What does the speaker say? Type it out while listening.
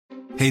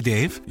Hey,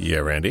 Dave. Yeah,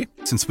 Randy?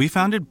 Since we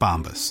founded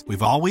Bombas,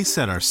 we've always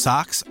said our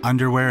socks,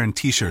 underwear, and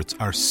T-shirts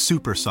are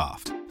super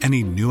soft.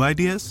 Any new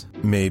ideas?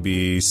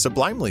 Maybe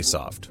sublimely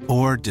soft.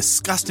 Or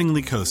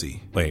disgustingly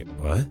cozy. Wait,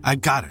 what? I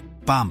got it.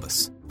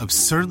 Bombas.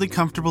 Absurdly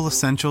comfortable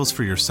essentials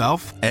for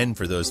yourself and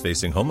for those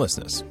facing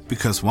homelessness.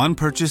 Because one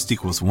purchased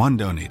equals one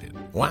donated.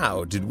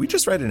 Wow, did we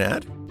just write an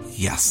ad?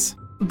 Yes.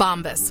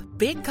 Bombas.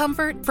 Big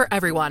comfort for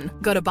everyone.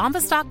 Go to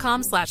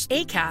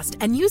bombas.com/ACAST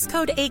and use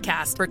code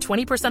ACAST for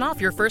 20%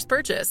 off your first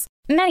purchase.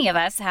 Many of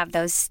us have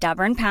those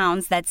stubborn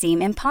pounds that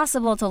seem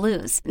impossible to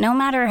lose, no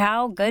matter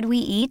how good we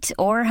eat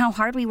or how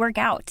hard we work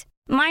out.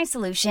 My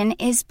solution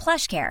is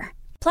PlushCare.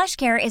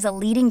 PlushCare is a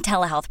leading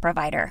telehealth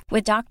provider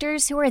with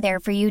doctors who are there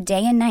for you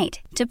day and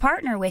night to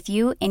partner with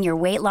you in your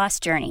weight loss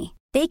journey.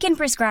 They can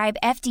prescribe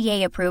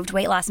FDA-approved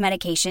weight loss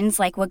medications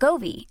like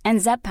Wegovy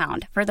and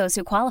Zepbound for those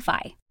who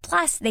qualify.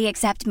 Plus, they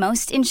accept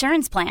most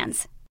insurance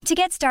plans. To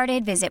get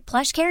started, visit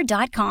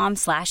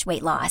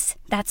plushcare.com/weightloss.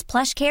 That's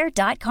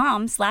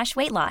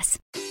plushcare.com/weightloss.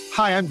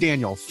 Hi, I'm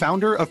Daniel,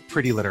 founder of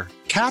Pretty Litter.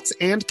 Cats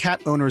and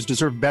cat owners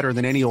deserve better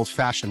than any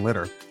old-fashioned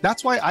litter.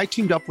 That's why I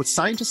teamed up with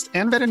scientists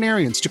and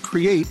veterinarians to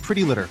create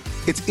Pretty Litter.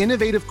 Its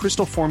innovative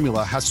crystal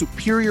formula has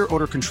superior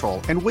odor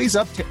control and weighs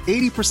up to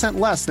 80%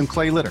 less than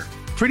clay litter.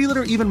 Pretty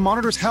Litter even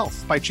monitors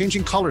health by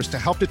changing colors to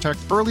help detect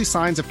early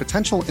signs of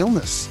potential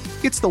illness.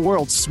 It's the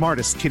world's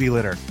smartest kitty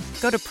litter.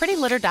 Go to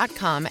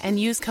prettylitter.com and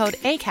use code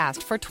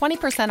ACAST for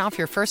 20% off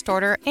your first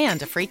order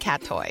and a free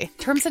cat toy.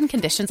 Terms and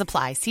conditions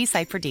apply. See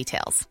site for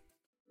details.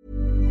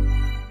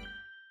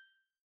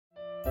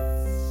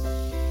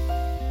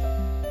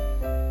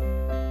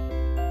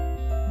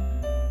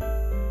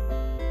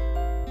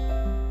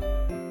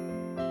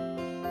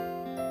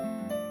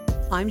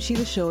 I'm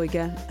Sheila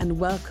Shoiga, and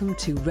welcome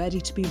to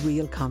Ready to Be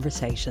Real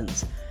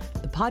Conversations,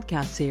 the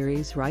podcast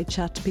series where I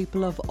chat to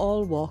people of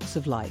all walks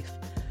of life.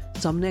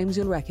 Some names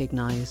you'll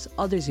recognise,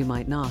 others you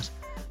might not,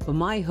 but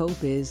my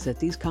hope is that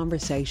these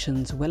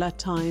conversations will at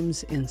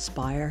times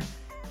inspire,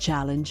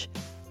 challenge,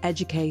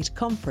 educate,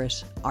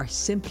 comfort, or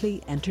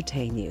simply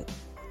entertain you.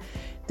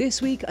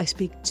 This week I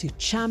speak to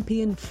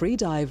champion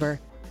freediver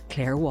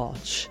Claire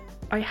Walsh.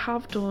 I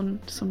have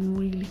done some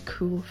really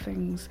cool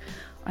things.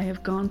 I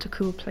have gone to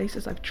cool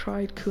places, I've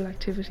tried cool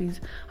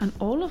activities, and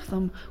all of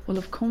them will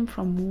have come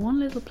from one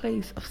little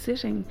place of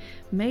sitting,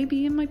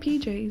 maybe in my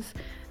PJs,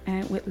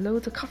 with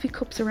loads of coffee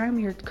cups around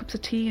me, or cups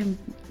of tea and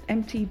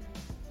empty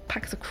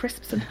packs of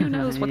crisps, and who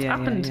knows what's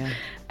happened.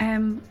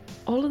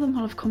 All of them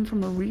will have come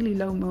from a really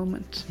low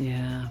moment.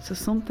 Yeah. So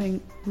something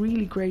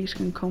really great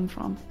can come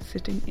from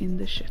sitting in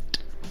the shit.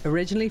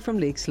 Originally from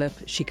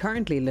Leixlip, she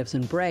currently lives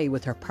in Bray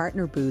with her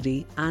partner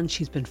Booty, and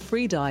she's been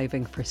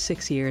freediving for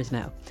 6 years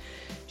now.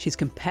 She's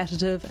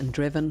competitive and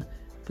driven,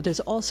 but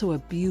there's also a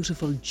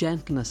beautiful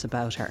gentleness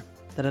about her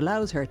that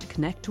allows her to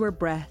connect to her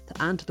breath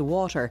and to the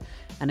water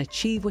and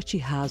achieve what she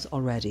has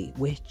already,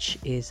 which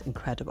is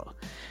incredible.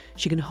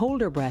 She can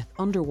hold her breath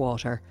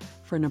underwater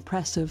for an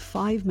impressive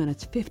 5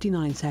 minutes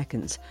 59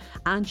 seconds,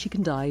 and she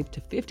can dive to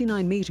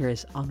 59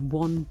 metres on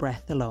one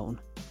breath alone.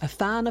 A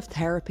fan of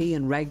therapy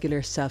and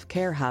regular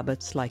self-care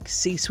habits like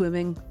sea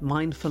swimming,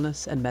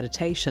 mindfulness and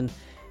meditation,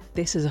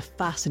 this is a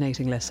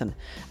fascinating listen,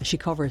 as she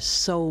covers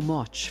so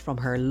much, from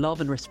her love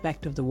and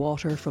respect of the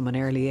water from an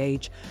early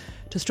age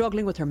to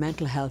struggling with her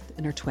mental health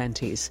in her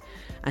 20s.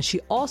 And she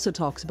also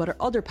talks about her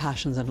other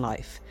passions in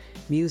life: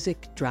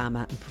 music,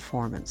 drama and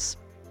performance.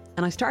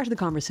 And I started the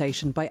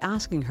conversation by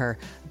asking her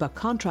about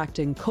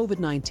contracting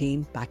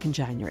COVID-19 back in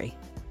January.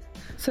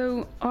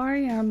 So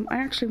I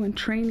actually went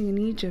training in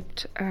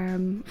Egypt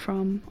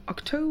from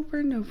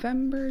October,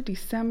 November,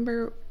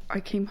 December. I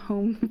came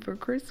home for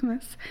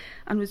Christmas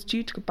and was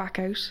due to go back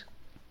out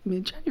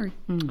mid-January.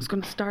 I was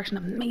going to start an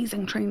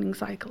amazing training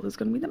cycle. It was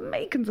going to be the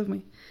makings of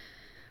me.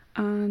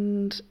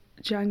 And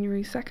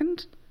January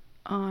 2nd,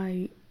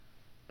 I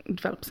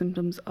developed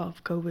symptoms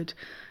of COVID.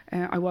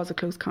 I was a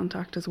close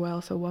contact as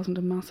well, so it wasn't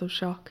a massive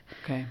shock.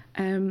 Okay.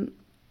 And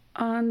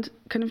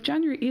kind of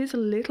January is a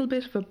little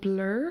bit of a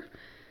blur.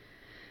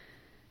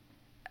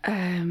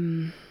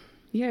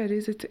 Yeah, it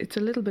is. It's a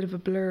little bit of a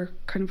blur.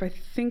 Kind of, I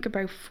think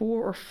about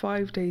 4 or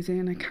 5 days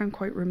in, I can't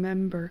quite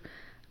remember.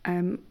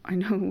 I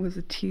know it was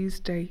a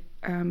Tuesday.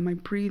 My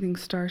breathing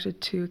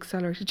started to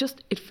accelerate.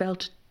 It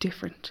felt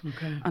different.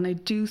 Okay. And I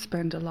do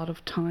spend a lot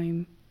of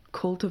time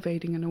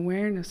cultivating an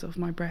awareness of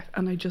my breath.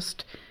 And it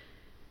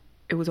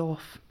was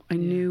off. I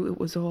knew it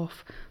was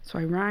off. So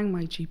I rang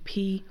my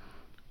GP.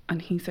 And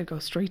he said, go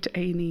straight to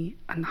A&E.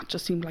 And that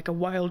just seemed like a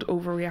wild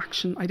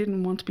overreaction. I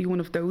didn't want to be one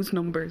of those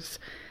numbers.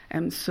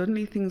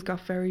 Suddenly things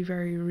got very,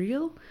 very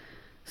real.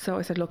 So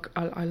I said, look,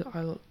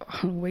 I'll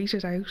wait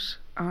it out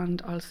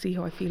and I'll see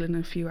how I feel in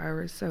a few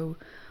hours. So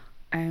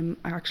I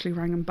actually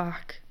rang him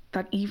back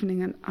that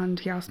evening and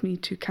he asked me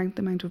to count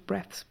the amount of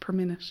breaths per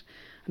minute.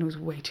 And it was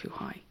way too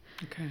high.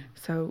 Okay.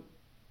 So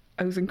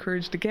I was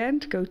encouraged again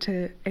to go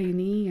to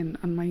A&E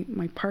and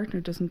my partner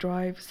doesn't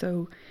drive.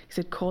 So he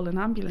said, call an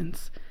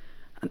ambulance.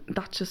 And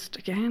that just,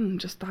 again,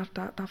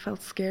 that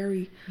felt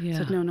scary. Yeah. I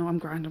said, no, I'm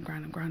grand.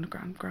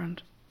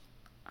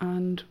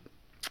 And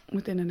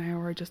within an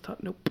hour, I just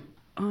thought, nope,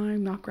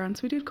 I'm not grand.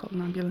 So we did call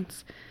an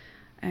ambulance.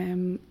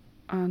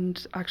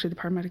 And actually the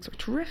paramedics were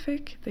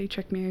terrific. They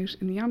checked me out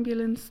in the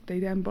ambulance. They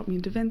then brought me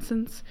into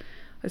Vincent's.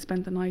 I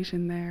spent the night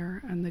in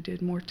there and they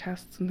did more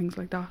tests and things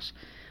like that.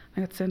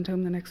 I got sent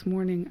home the next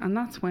morning, and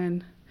that's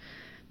when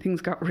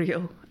things got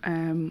real.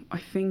 I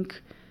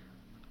think,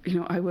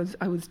 I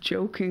was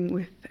joking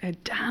with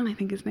Dan, I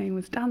think his name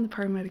was Dan, the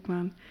paramedic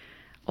man,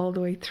 all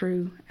the way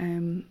through.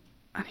 And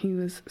he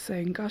was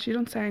saying, gosh, you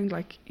don't sound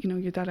like,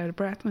 you're that out of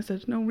breath. And I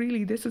said, no,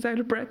 really, this is out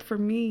of breath for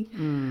me.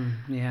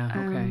 Yeah,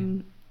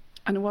 okay.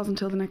 And it wasn't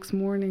until the next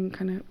morning,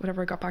 kind of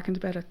whatever, I got back into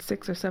bed at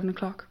 6 or 7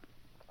 o'clock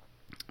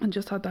and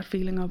just had that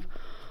feeling of,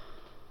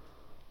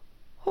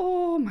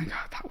 oh my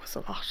God, that was a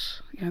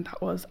lot.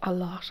 That was a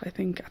lot. I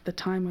think at the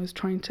time I was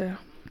trying to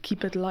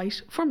keep it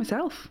light for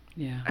myself.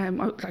 Yeah. I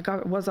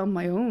was on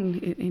my own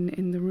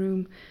in the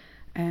room.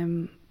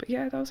 But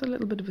yeah, that was a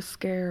little bit of a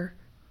scare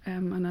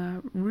and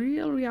a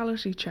real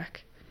reality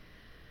check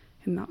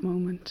in that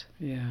moment.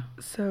 Yeah.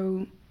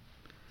 So,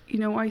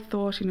 I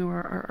thought,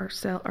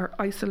 our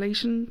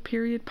isolation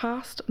period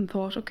passed and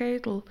thought, okay,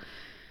 it'll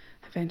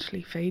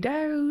eventually fade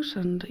out.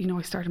 And,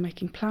 I started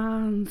making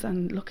plans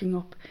and looking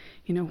up,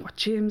 what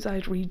gyms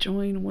I'd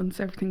rejoin once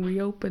everything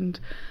reopened.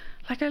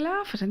 Like, I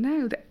laugh at it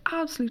now, the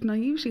absolute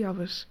naivety of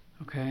it.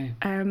 Okay.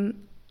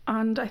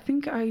 And I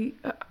think I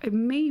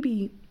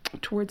maybe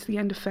towards the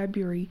end of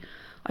February,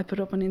 I put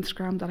up on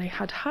Instagram that I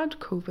had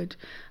COVID,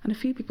 and a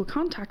few people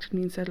contacted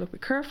me and said, look, be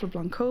careful of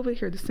long COVID,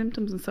 here are the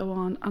symptoms and so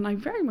on. And I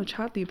very much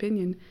had the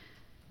opinion,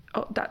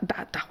 oh,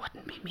 that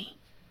wouldn't be me.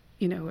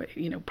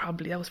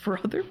 Probably that was for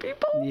other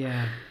people.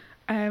 Yeah.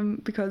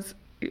 Because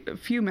a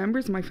few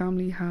members of my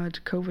family had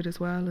COVID as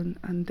well,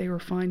 and they were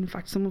fine. In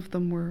fact, some of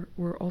them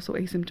were also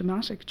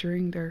asymptomatic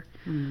during their,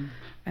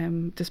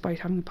 despite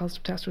having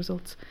positive test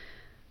results.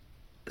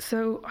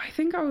 So I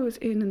think I was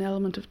in an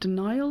element of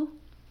denial,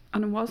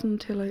 and it wasn't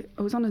until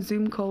I was on a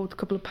Zoom call with a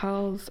couple of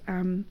pals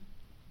who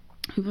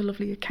have a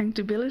lovely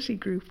accountability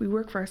group. We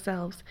work for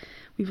ourselves.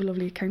 We have a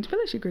lovely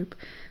accountability group.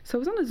 So I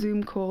was on a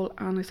Zoom call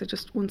and I said,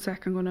 just 1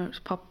 sec, I'm going to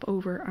pop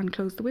over and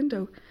close the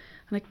window.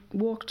 And I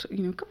walked,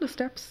 a couple of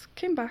steps,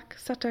 came back,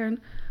 sat down.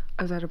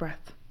 I was out of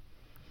breath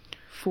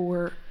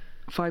for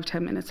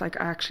 5-10 minutes. Like,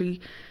 I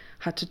actually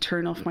had to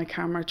turn off my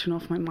camera, turn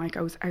off my mic.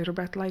 I was out of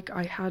breath, like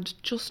I had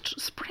just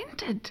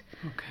sprinted.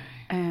 Okay.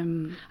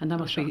 And that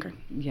must be, shocking.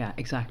 Yeah,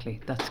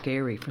 exactly. That's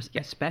scary,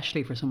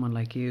 especially for someone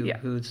like you,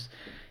 who's,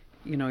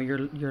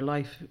 your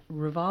life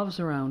revolves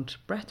around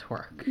breath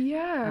work.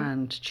 Yeah.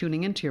 And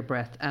tuning into your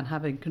breath and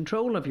having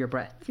control of your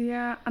breath.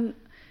 Yeah, and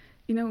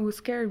it was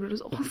scary, but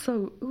it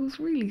was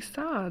really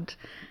sad.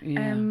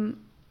 Yeah.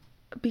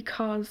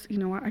 Because,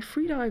 I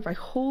free dive, I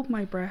hold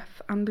my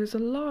breath, and there's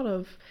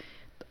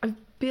I've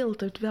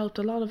developed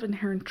a lot of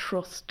inherent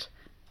trust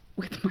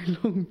with my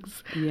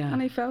lungs. Yeah.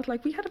 And I felt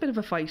like we had a bit of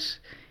a fight.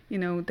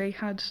 They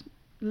had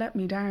let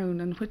me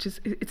down, and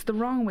it's the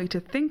wrong way to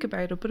think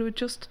about it, but it would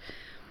just,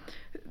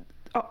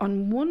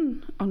 on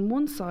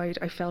one side,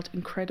 I felt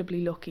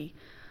incredibly lucky.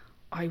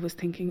 I was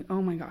thinking,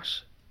 oh my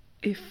gosh,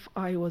 if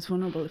I was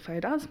vulnerable, if I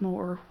had asthma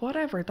or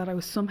whatever, that I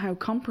was somehow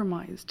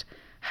compromised,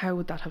 how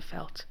would that have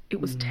felt?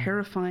 It was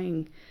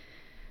terrifying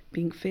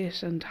being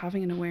fit and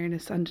having an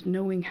awareness and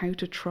knowing how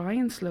to try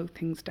and slow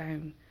things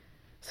down.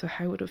 So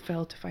how would it have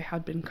felt if I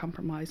had been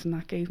compromised? And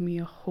that gave me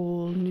a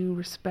whole new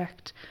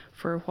respect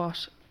for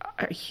what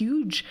a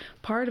huge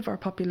part of our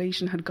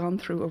population had gone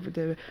through over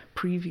the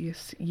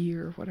previous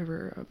year,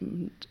 whatever,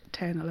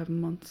 10,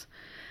 11 months.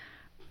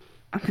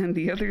 And then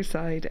the other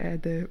side,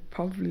 the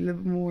probably a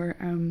little more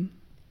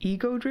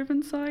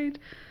ego-driven side,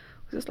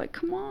 was just like,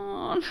 come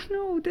on,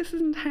 no, this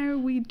isn't how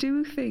we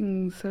do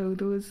things. So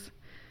there was,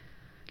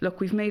 look,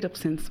 we've made up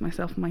since,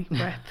 myself and my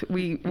breath.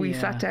 We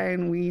sat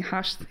down, we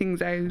hashed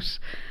things out.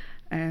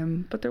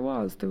 But there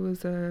was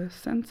a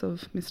sense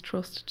of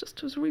mistrust.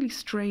 It was really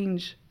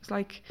strange. It's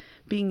like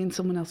being in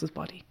someone else's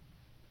body.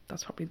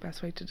 That's probably the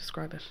best way to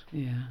describe it.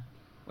 Yeah.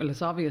 Well,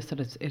 it's obvious that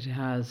it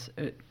has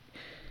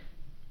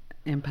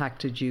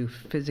impacted you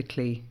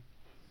physically,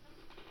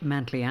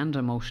 mentally, and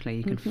emotionally.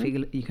 You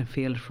can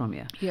feel it from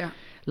you. Yeah.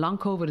 Long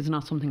COVID is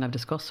not something I've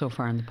discussed so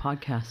far in the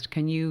podcast.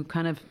 Can you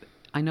kind of,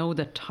 I know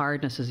that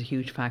tiredness is a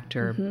huge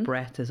factor.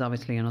 Breath is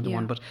obviously another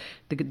one, but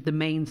the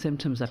main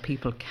symptoms that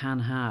people can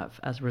have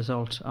as a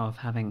result of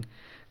having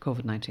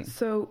COVID-19.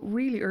 So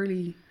really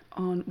early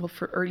on,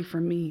 early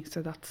for me,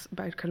 so that's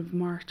about kind of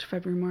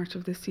February, March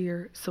of this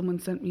year, someone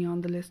sent me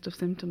on the list of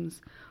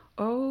symptoms.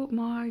 Oh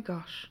my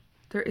gosh,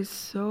 there is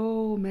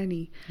so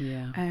many.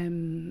 Yeah.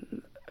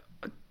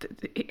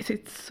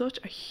 It's such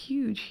a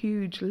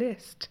huge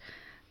list.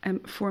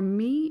 For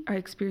me, I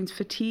experience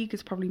fatigue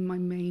is probably my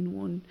main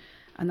one.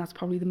 And that's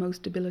probably the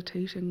most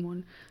debilitating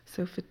one.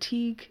 So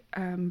fatigue,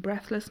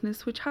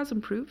 breathlessness, which has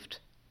improved,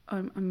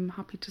 I'm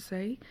happy to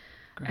say.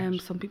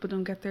 Some people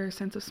don't get their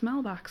sense of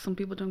smell back. Some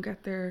people don't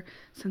get their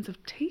sense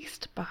of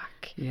taste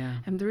back. Yeah.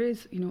 And there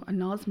is,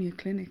 anosmia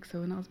clinic. So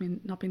anosmia,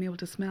 not being able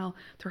to smell.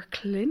 There are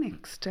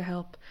clinics to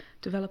help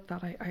develop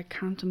that. I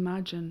can't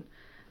imagine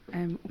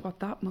what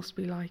that must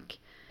be like.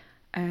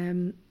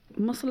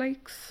 Muscle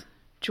aches,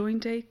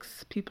 joint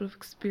aches. People have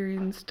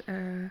experienced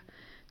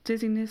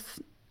dizziness,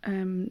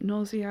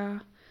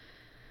 nausea,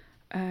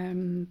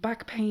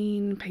 back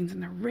pain, pains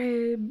in their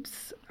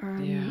ribs.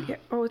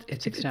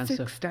 It's extensive.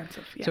 It's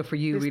extensive. Yeah. So for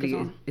you,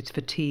 really, it's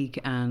fatigue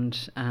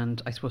and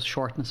I suppose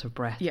shortness of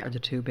breath are the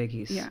two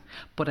biggies. Yeah.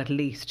 But at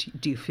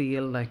least, do you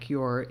feel like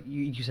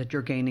you said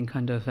you're gaining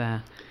kind of,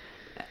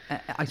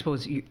 I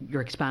suppose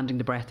you're expanding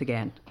the breath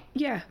again?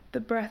 Yeah, the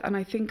breath. And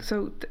I think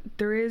so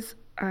there is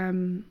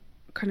kind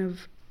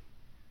of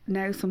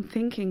now some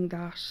thinking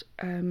that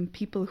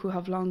people who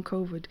have long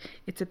COVID,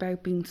 it's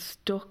about being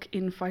stuck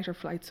in fight or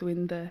flight. So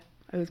in the,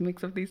 I always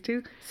mix up these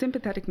two,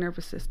 sympathetic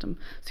nervous system.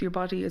 So your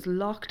body is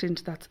locked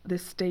into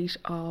this state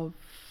of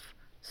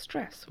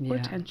stress or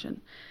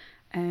tension.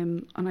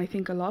 And I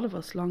think a lot of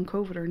us, long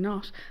COVID or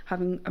not,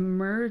 having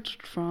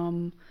emerged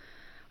from,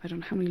 I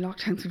don't know how many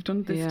lockdowns we've done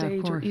at this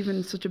stage, or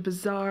even such a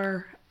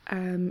bizarre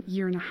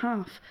year and a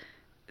half,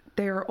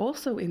 they are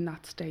also in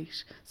that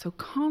state. So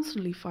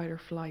constantly fight or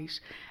flight,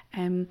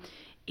 in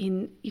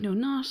not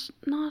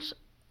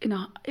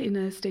in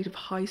a state of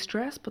high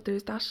stress, but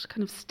there's that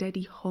kind of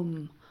steady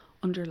hum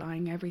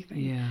underlying everything.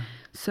 Yeah.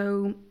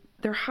 So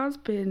there has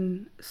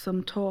been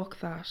some talk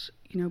that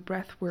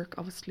breath work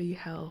obviously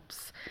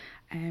helps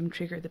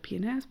trigger the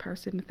PNS,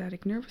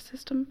 parasympathetic nervous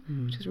system,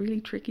 which is really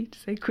tricky to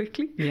say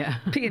quickly. Yeah.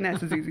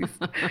 PNS is easiest.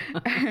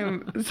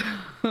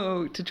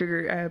 So to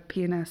trigger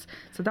PNS.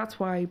 So that's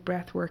why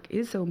breath work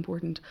is so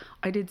important.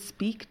 I did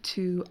speak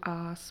to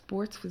a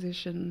sports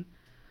physician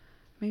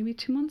maybe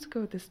 2 months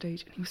ago at this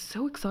stage, and he was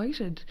so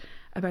excited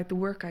about the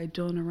work I'd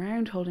done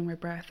around holding my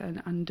breath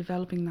and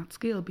developing that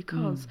skill,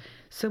 because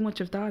so much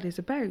of that is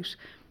about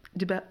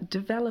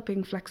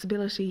developing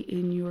flexibility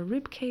in your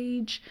rib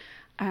cage,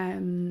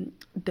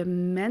 the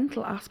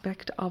mental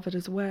aspect of it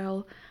as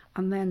well,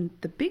 and then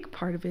the big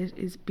part of it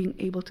is being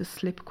able to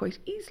slip quite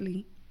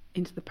easily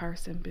into the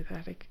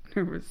parasympathetic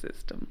nervous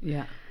system.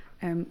 Yeah.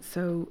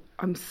 So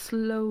I'm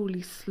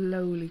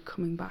slowly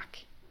coming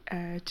back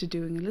to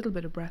doing a little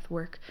bit of breath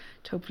work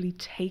to hopefully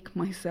take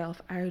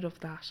myself out of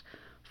that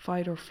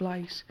fight or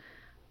flight.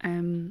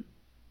 And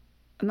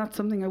that's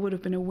something I would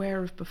have been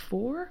aware of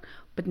before,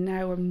 but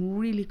now I'm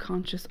really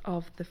conscious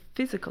of the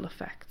physical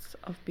effects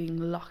of being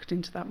locked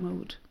into that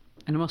mode.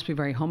 And it must be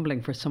very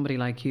humbling for somebody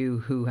like you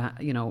who,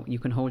 you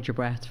can hold your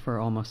breath for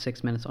almost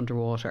 6 minutes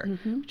underwater,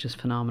 which is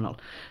phenomenal.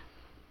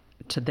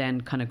 To then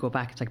kind of go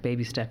back, it's like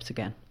baby steps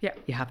again. Yeah.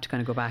 You have to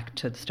kind of go back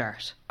to the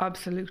start.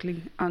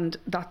 Absolutely. And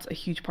that's a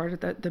huge part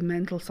of the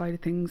mental side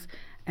of things.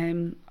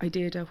 I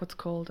did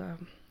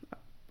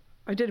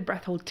I did a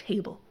breath hold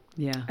table.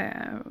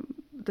 Yeah.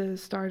 The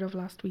start of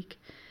last week.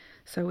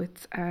 So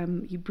it's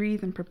you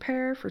breathe and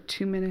prepare for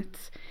 2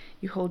 minutes,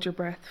 you hold your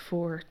breath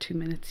for 2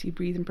 minutes, you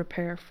breathe and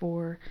prepare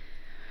for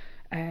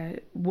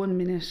 1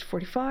 minute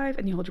 45,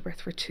 and you hold your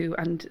breath for 2,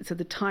 and so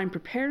the time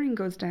preparing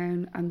goes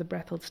down and the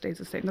breath hold stays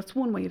the same. That's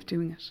one way of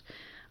doing it.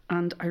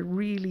 And I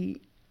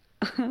really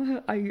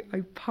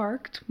I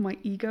parked my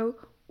ego,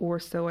 or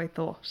so I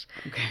thought.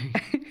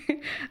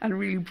 Okay. And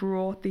really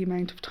brought the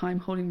amount of time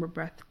holding my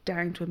breath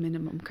down to a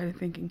minimum, kind of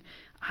thinking,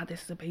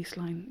 this is a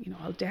baseline,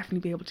 I'll definitely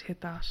be able to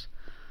hit that.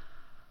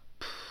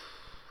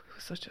 It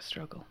was such a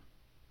struggle.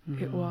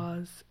 It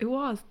was,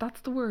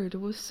 that's the word.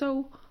 It was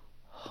so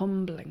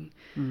humbling.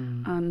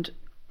 And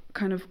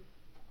kind of,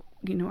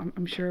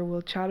 I'm sure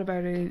we'll chat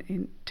about it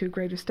to a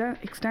greater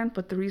extent,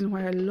 but the reason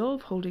why I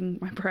love holding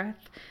my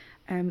breath,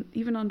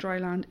 even on dry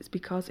land, is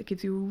because it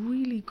gives you a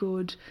really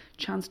good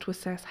chance to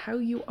assess how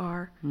you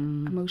are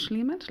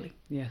emotionally and mentally.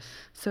 Yes.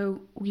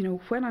 So,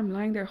 when I'm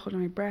lying there holding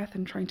my breath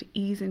and trying to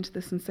ease into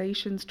the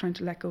sensations, trying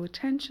to let go of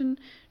tension,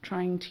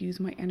 trying to use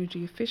my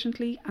energy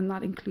efficiently, and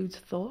that includes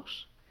thought.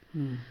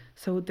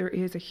 So there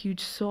is a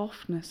huge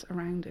softness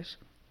around it.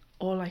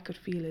 All I could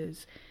feel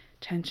is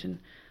tension,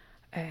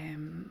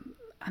 and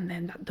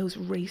then those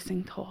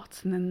racing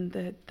thoughts, and then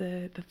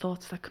the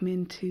thoughts that come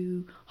in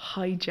to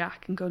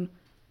hijack and going,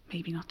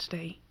 maybe not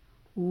today.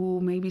 Oh,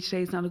 maybe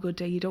today's not a good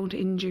day. You don't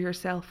injure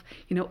yourself.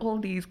 All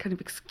these kind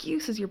of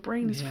excuses your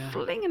brain is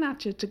flinging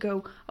at you to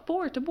go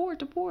abort.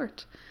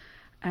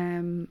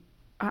 And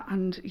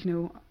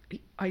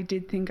I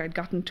did think I'd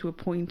gotten to a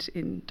point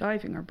in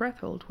diving or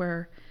breath hold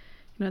where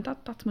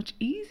that's much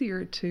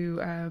easier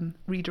to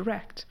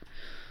redirect.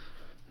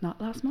 Not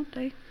last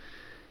Monday.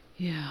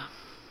 Yeah.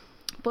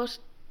 But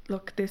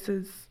look, this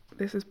is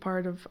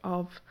part of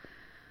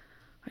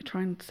I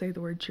try not to say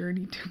the word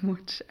journey too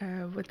much,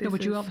 but this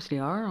but you obviously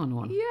are on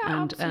one. Yeah,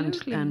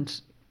 absolutely.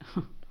 And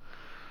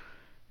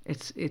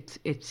it's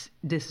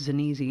this is an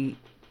easy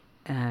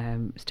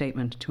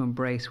statement to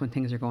embrace when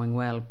things are going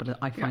well, but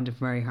I find it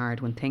very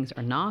hard when things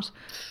are not.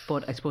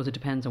 But I suppose it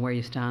depends on where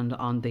you stand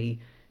on the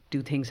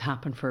do things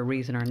happen for a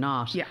reason or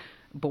not. Yeah.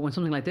 But when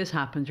something like this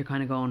happens, you're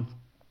kind of going,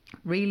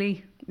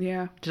 really?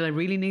 Yeah. Did I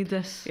really need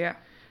this? Yeah.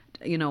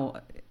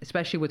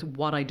 Especially with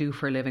what I do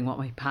for a living, what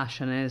my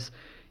passion is.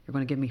 You're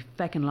going to give me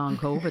feckin' long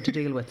COVID to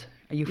deal with.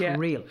 Are you for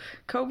real?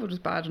 COVID was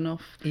bad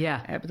enough.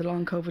 Yeah. But the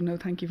long COVID, no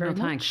thank you very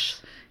much.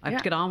 Thanks. I have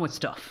to get on with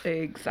stuff.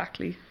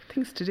 Exactly.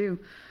 Things to do.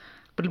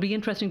 But it'll be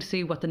interesting to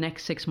see what the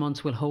next 6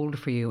 months will hold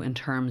for you in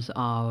terms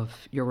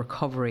of your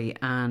recovery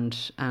and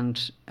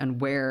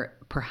where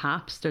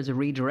perhaps there's a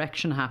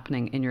redirection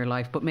happening in your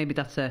life. But maybe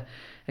that's a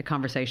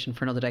conversation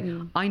for another day.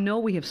 I know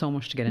we have so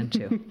much to get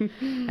into.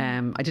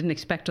 I didn't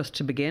expect us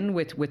to begin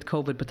with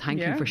COVID, but thank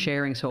you for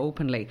sharing so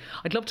openly.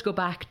 I'd love to go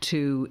back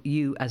to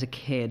you as a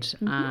kid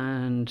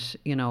and,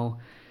 you know,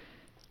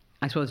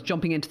 I suppose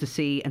jumping into the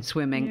sea and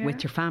swimming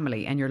with your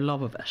family and your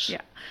love of it.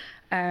 Yeah.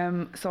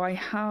 So I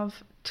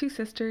have 2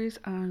 sisters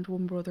and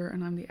 1 brother,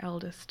 and I'm the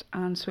eldest.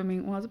 And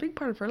swimming was a big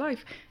part of her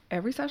life.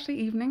 Every Saturday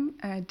evening,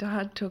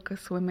 Dad took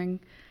us swimming.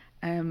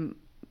 No,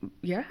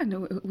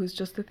 it was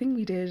just the thing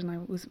we did. And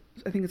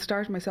I think it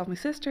started myself, my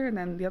sister, and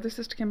then the other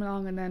sister came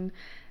along, and then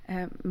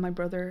my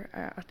brother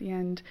at the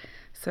end.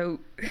 So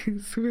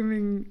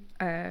swimming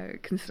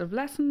consisted of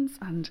lessons,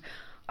 and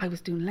I was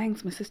doing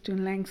lengths, my sister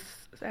doing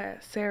lengths,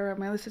 Sarah,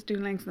 my other sister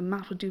doing lengths, and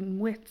Matt was doing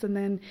widths, and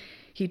then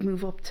he'd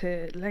move up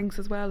to lengths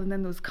as well, and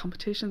then those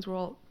competitions were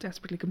all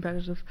desperately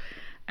competitive.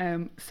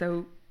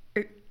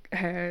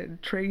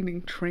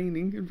 Training,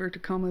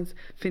 inverted commas,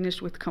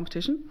 finished with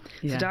competition.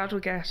 So Dad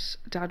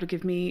would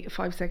give me a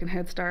 5-second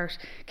head start,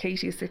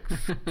 Katie a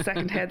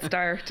 6-second head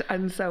start,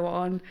 and so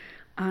on.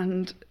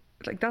 And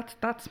like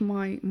that's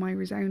my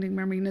resounding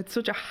memory, and it's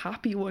such a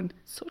happy one,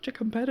 such a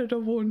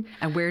competitive one.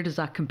 And where does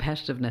that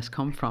competitiveness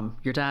come from?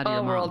 Your dad or your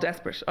mom? We're all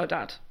desperate. Oh,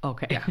 Dad.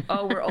 Okay. Yeah.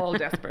 Oh, we're all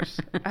desperate.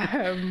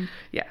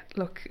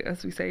 Look,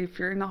 as we say, if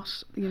you're not,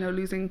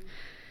 losing,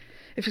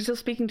 if you're still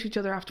speaking to each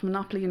other after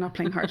Monopoly, you're not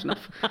playing hard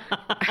enough.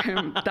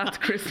 That's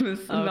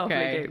Christmas, Monopoly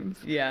games.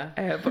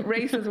 Yeah. But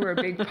races were a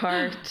big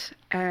part.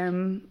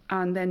 And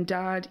then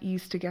Dad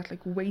used to get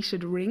like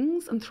weighted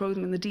rings and throw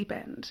them in the deep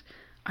end.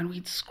 And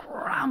we'd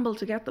scramble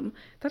to get them.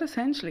 That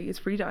essentially is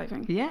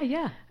freediving.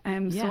 Yeah.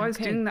 So I was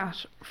doing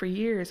that for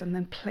years, and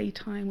then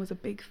playtime was a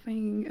big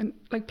thing. And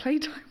like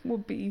playtime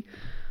would be,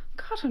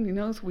 God only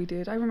knows what we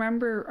did. I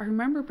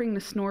remember bringing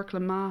a snorkel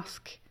and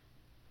mask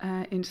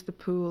into the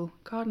pool.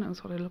 God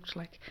knows what I looked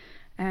like.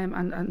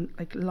 And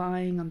like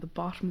lying on the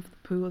bottom of the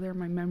pool. There are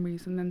my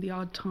memories. And then the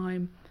odd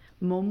time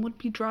Mum would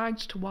be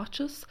dragged to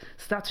watch us.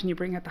 So that's when you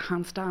bring out the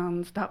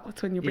handstands.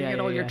 That's when you bring out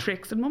all your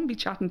tricks. And Mum be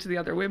chatting to the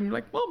other women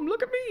like, Mum,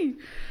 look at me.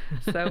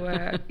 So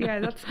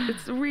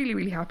it's a really,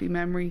 really happy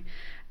memory.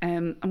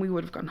 And we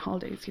would have gone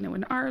holidays,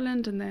 in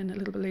Ireland, and then a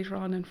little bit later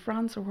on in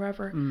France or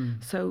wherever.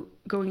 So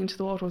going into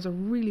the water was a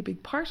really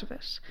big part of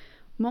it.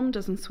 Mum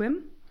doesn't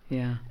swim.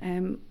 Yeah.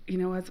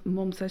 As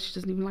Mum says, she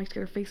doesn't even like to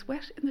get her face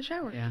wet in the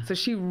shower. Yeah. So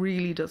she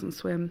really doesn't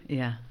swim.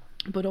 Yeah.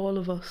 But all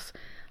of us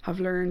have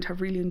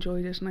really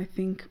enjoyed it, and I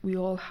think we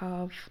all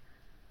have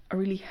a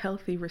really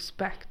healthy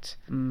respect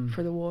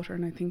for the water,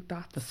 and I think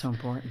that's so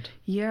important.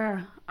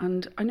 Yeah,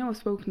 and I know I've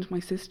spoken to my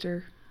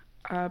sister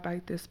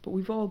about this, but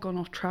we've all gone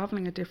off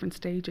travelling at different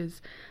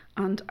stages,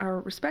 and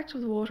our respect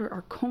of the water,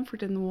 our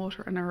comfort in the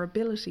water, and our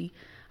ability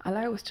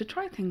allow us to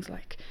try things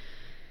like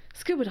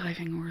scuba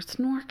diving or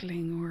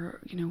snorkeling or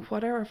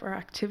whatever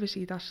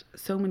activity that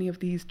so many of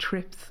these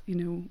trips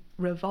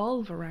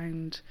revolve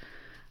around.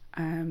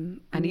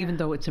 Even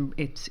though it's an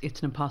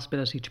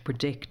impossibility to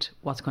predict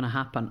what's going to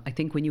happen, I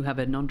think when you have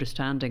an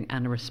understanding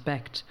and a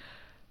respect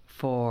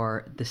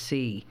for the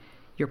sea,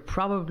 you're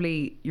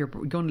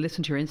going to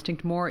listen to your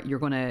instinct more. You're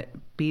going to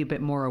be a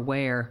bit more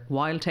aware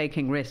while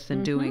taking risks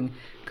and doing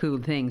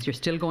cool things. You're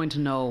still going to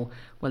know,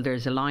 well,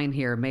 there's a line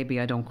here, maybe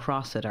I don't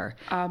cross it, or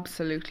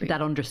absolutely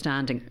that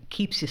understanding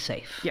keeps you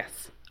safe.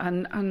 Yes,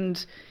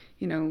 and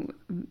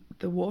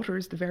the water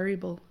is the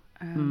variable.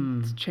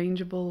 It's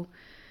changeable.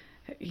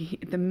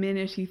 The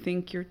minute you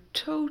think you're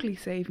totally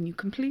safe and you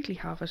completely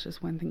have it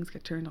is when things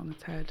get turned on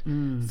its head.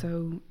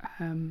 So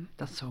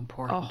that's so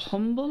important. A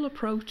humble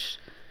approach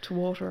to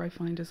water, I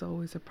find, is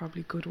always a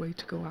probably good way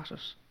to go at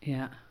it.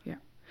 Yeah.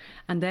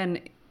 And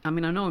then, I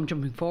know I'm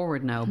jumping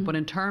forward now, but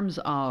in terms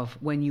of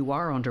when you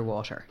are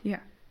underwater,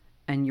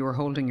 and you're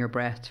holding your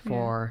breath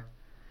for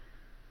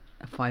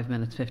 5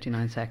 minutes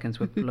 59 seconds,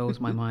 which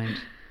blows my mind.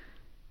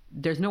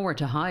 There's nowhere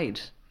to hide.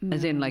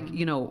 As in, like,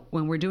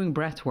 when we're doing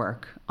breath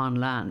work on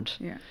land,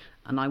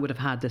 and I would have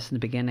had this in the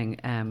beginning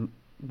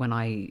when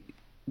I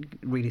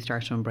really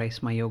started to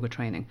embrace my yoga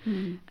training.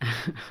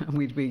 And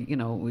we'd be,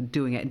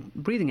 doing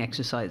breathing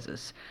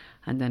exercises.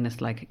 And then it's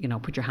like,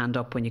 put your hand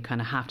up when you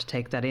kind of have to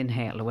take that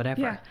inhale or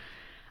whatever. Yeah.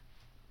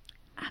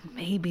 And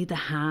maybe the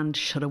hand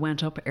should have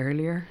went up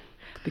earlier.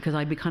 Because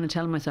I'd be kind of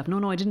telling myself,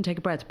 no, I didn't take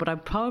a breath, but I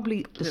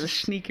probably... Little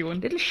sneaky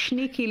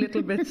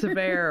bits of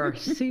air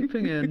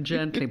seeping in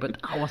gently, but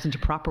I wasn't a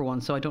proper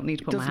one, so I don't need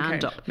to put my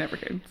hand up. Never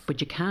counts.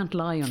 But you can't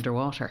lie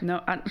underwater.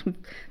 No, and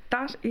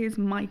that is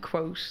my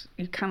quote.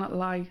 You cannot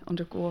lie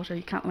underwater.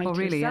 You can't lie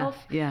to yourself.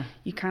 Yeah.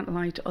 You can't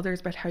lie to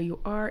others about how you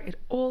are. It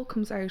all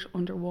comes out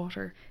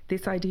underwater.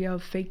 This idea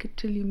of fake it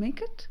till you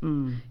make it,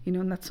 and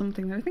that's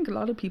something that I think a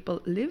lot of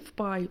people live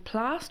by.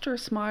 Plaster a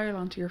smile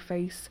onto your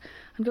face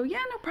and go,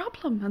 yeah, no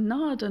problem, and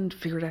nod and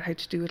figure out how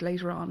to do it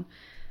later on.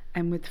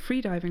 And with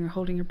freediving or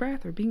holding your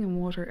breath or being in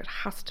water, it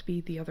has to be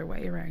the other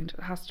way around.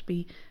 It has to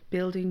be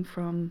building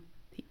from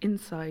the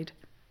inside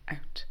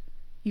out.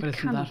 But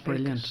isn't that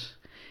brilliant?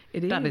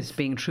 That is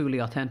being truly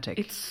authentic.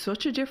 It's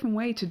such a different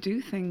way to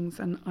do things,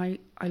 and I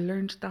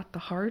learned that the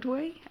hard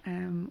way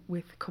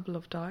with a couple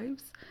of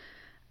dives.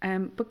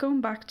 But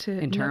going back to...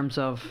 In terms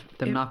of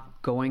them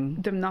not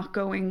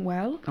going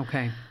well.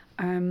 Okay.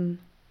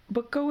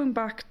 But going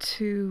back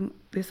to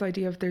this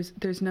idea of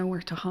there's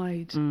nowhere to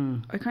hide.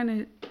 I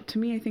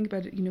think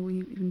about it,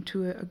 even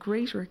to a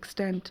greater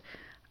extent.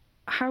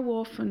 How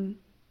often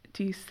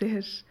do you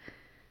sit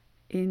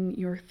in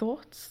your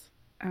thoughts,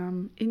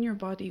 in your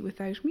body,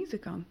 without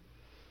music on,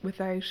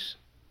 without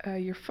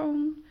your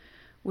phone,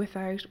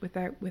 without?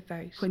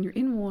 When you're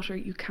in water,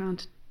 you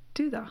can't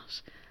do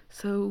that.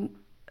 So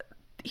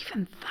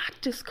even that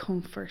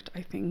discomfort,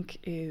 I think,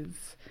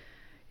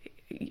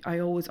 I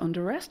always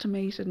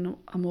underestimate it, and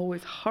I'm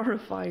always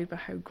horrified by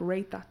how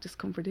great that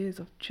discomfort is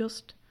of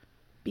just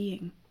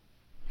being.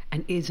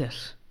 And is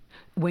it?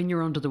 When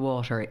you're under the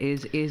water,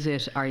 is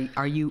it?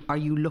 Are you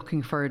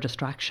looking for a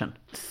distraction?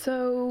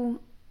 So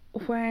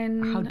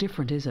how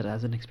different is it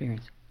as an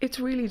experience? It's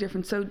really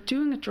different. So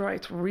doing it dry,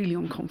 it's really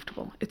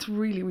uncomfortable. It's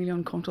really, really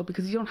uncomfortable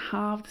because you don't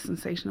have the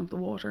sensation of the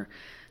water.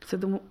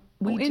 So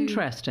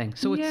interesting.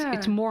 So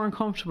it's more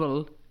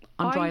uncomfortable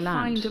on dry land.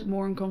 I find it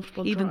more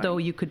uncomfortable even dry. though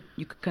you could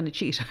kind of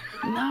cheat.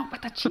 No,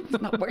 but that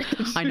cheating's not worth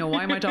it. I know.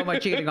 Why am I talking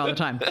about cheating all the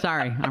time?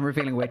 Sorry, I'm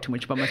revealing way too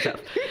much about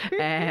myself.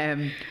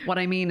 What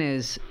I mean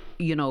is,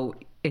 I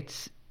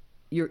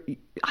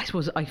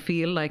suppose I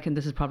feel like, and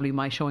this is probably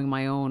showing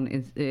my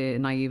own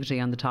naivety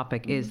on the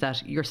topic, is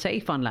that you're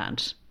safe on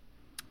land,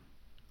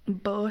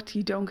 but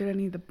you don't get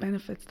any of the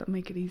benefits that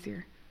make it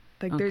easier.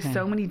 There's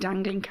so many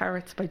dangling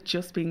carrots by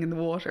just being in the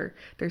water.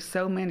 There's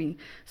so many.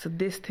 So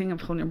this thing of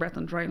holding your breath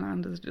on dry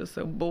land is just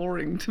so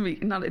boring to me.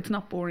 It's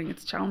not boring.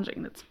 It's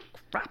challenging. It's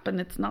crap,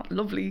 and it's not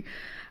lovely.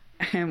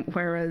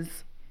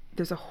 Whereas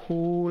there's a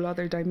whole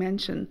other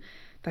dimension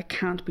that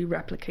can't be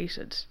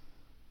replicated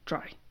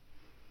dry.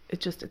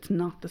 It's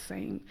not the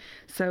same.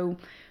 So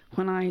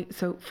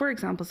for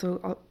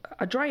example,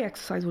 a dry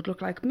exercise would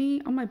look like me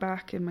on my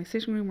back in my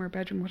sitting room or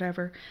bedroom,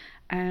 whatever.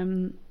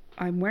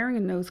 I'm wearing a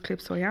nose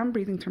clip, so I am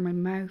breathing through my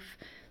mouth.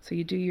 So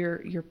you do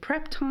your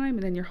prep time,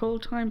 and then your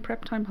hold time,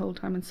 prep time, hold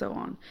time, and so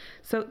on.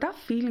 So that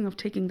feeling of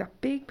taking that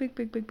big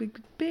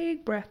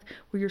breath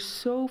where you're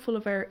so full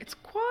of air, it's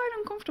quite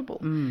uncomfortable.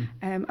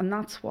 And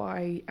that's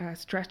why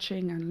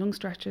stretching and lung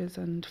stretches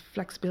and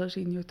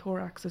flexibility in your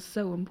thorax is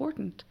so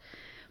important.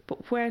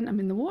 But when I'm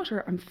in the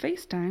water, I'm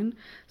face down,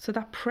 so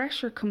that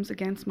pressure comes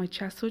against my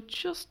chest, so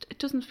it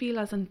doesn't feel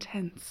as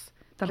intense.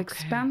 That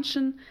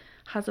expansion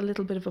has a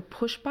little bit of a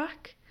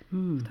pushback,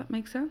 if that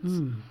makes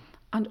sense.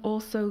 And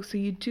also,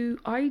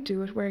 I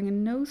do it wearing a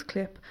nose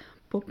clip,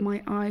 but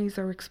my eyes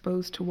are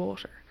exposed to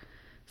water.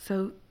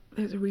 So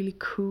there's a really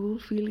cool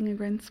feeling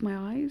against my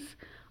eyes.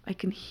 I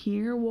can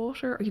hear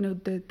water,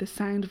 the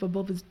sound of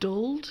above is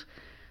dulled.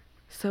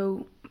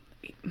 So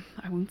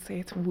I won't say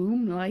it's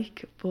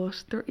womb-like,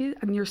 but there is,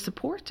 and you're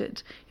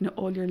supported.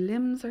 All your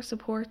limbs are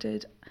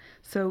supported.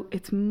 So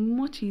it's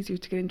much easier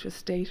to get into a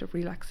state of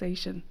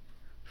relaxation,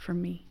 for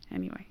me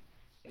anyway.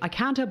 I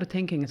can't help but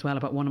thinking as well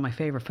about one of my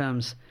favourite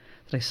films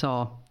that I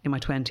saw in my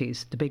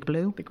 20s, The Big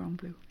Blue. The Grand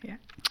Blue, yeah.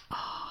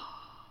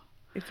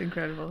 It's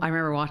incredible. I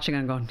remember watching it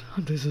and going,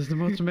 this is the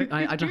most amazing.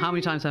 I don't know how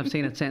many times I've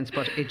seen it since,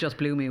 but it just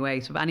blew me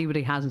away. So if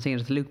anybody hasn't seen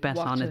it, it's Luke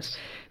Besson. It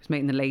was made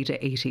in the late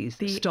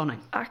 80s. Stunning.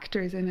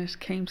 Actors in it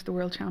came to the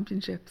World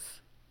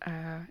Championships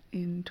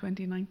in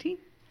 2019.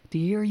 The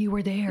year you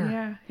were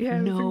there. Yeah,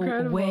 it was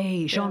incredible. No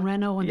way. Sean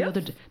Reno and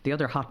the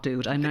other hot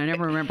dude. I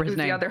never remember his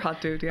name. The other hot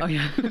dude, yeah. Oh,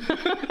 yeah.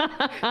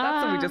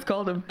 That's what we just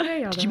called him.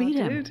 Hey, did you meet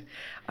him? Dude.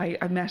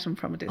 I met him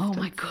from a distance. Oh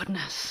my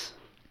goodness.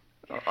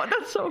 Oh,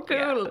 that's so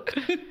cool.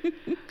 Yeah.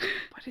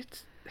 But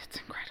it's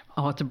incredible.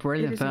 Oh, it's a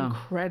brilliant film.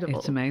 It's incredible.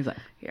 It's amazing.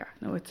 Yeah,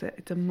 no, it's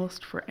a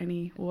must for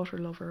any water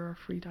lover or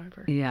free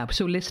diver. Yeah,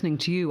 so listening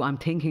to you, I'm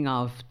thinking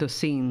of the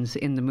scenes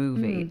in the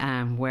movie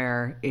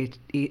where it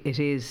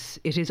is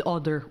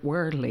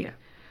otherworldly. Yeah.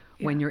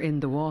 When you're in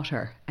the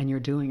water and you're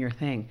doing your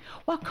thing.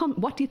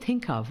 What do you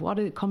think of?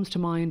 What comes to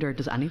mind, or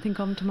does anything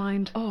come to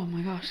mind? Oh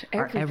my gosh,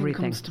 everything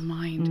comes to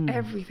mind.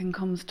 Everything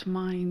comes to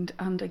mind.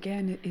 And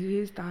again, it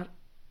is that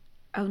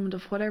element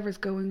of whatever's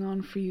going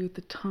on for you at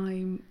the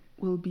time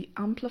will be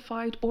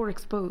amplified or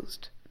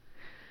exposed.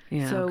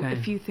 Yeah, so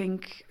if you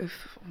think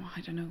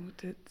I don't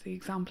know, the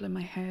example in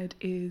my head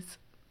is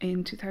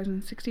in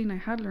 2016 I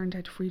had learned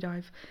how to free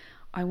dive.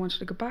 I wanted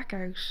to go back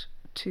out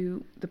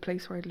to the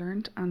place where I'd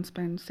learned and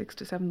spend 6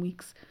 to 7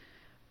 weeks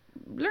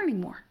learning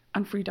more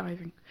and free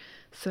diving.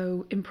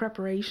 So in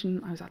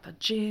preparation, I was at the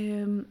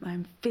gym,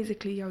 and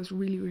physically I was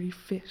really, really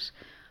fit.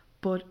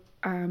 But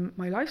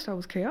my lifestyle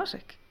was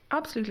chaotic,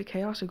 absolutely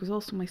chaotic. It was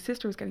also, my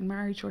sister was getting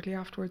married shortly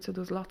afterwards, so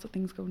there was lots of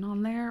things going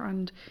on there,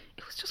 and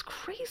it was just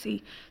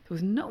crazy. There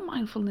was no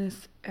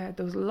mindfulness.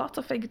 There was lots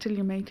of fake it till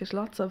you make it,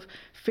 lots of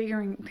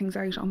figuring things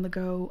out on the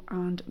go,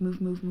 and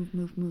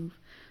move.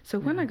 So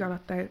when I got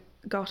out there,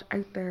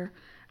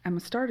 I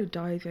started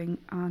diving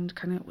and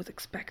kind of was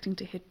expecting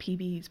to hit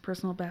PBs,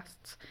 personal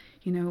bests,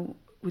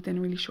 within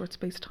a really short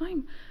space of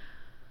time.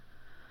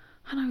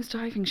 And I was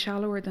diving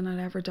shallower than I'd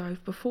ever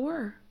dived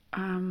before.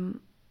 And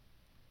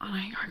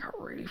I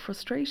got really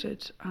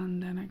frustrated,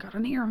 and then I got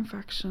an ear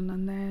infection,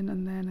 and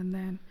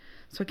then.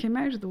 So I came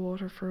out of the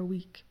water for a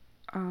week,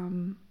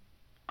 and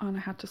I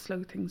had to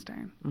slow things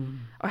down.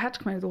 I had to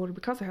come out of the water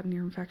because I had an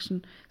ear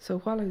infection. So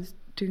while I was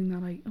doing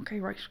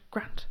that,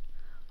 grand,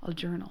 I'll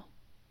journal.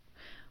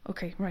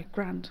 Okay, right,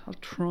 grand, I'll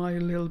try a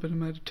little bit of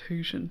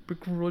meditation,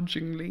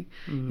 begrudgingly,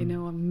 you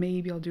know, and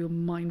maybe I'll do a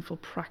mindful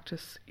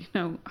practice, you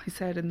know, I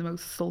said in the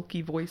most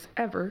sulky voice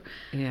ever.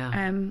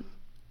 Yeah.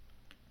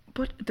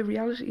 But the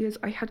reality is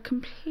I had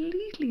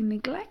completely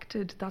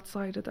neglected that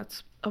side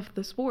of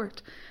the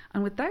sport.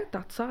 And without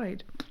that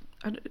side,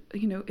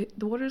 you know,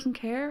 the water doesn't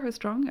care how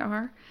strong you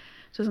are.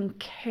 It doesn't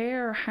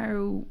care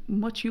how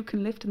much you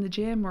can lift in the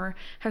gym or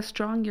how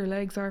strong your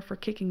legs are for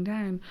kicking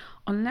down.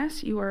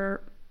 Unless you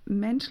are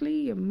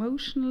mentally,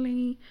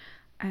 emotionally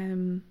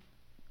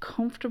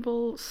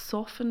comfortable,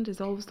 softened is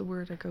always the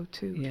word I go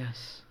to.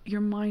 Yes.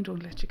 Your mind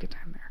won't let you get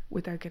down there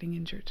without getting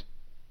injured.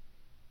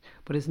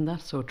 But isn't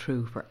that so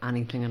true for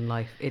anything in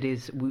life? It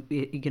is,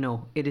 you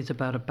know, it is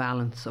about a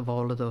balance of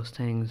all of those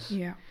things.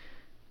 Yeah.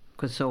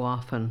 Because so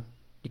often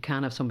you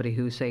can have somebody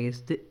who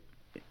says,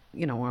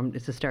 you know,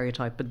 it's a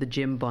stereotype, but the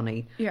gym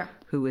bunny,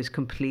 who is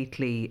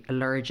completely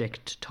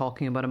allergic to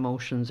talking about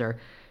emotions or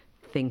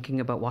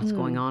thinking about what's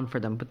going on for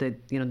them. But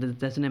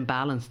there's an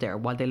imbalance there.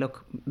 While they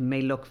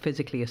may look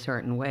physically a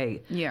certain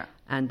way. Yeah.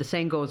 And the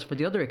same goes for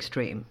the other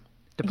extreme.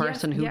 The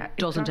person who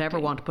doesn't ever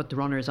want to put the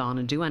runners on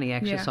and do any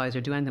exercise or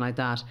do anything like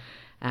that,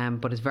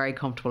 but is very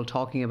comfortable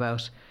talking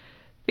about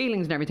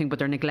feelings and everything, but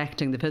they're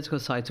neglecting the physical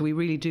side. So we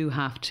really do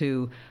have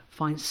to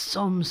find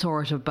some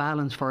sort of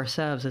balance for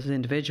ourselves as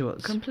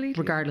individuals,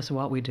 completely, regardless of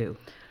what we do.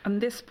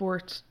 And this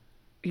sport,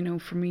 you know,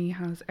 for me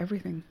has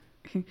everything.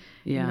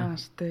 Yeah.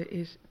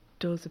 It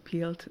does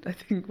appeal to, I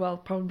think, well,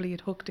 probably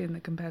it hooked in the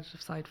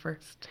competitive side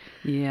first.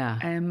 Yeah.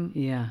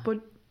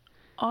 But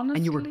honestly,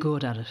 and you were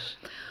good at it.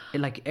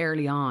 Like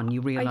early on,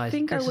 you realised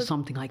this is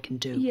something I can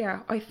do.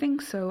 Yeah, I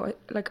think so.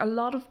 Like a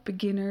lot of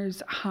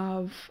beginners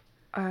have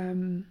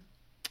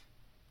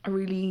a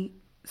really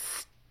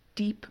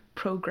steep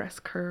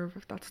progress curve,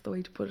 if that's the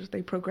way to put it.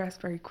 They progress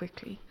very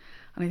quickly.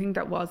 And I think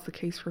that was the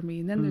case for me.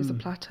 And then there's a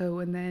plateau,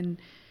 and then,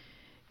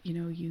 you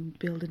know, you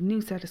build a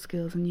new set of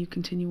skills and you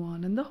continue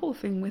on. And the whole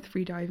thing with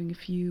freediving,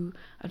 if you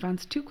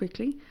advance too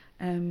quickly,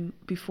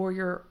 before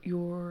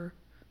your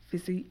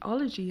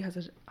physiology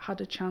has had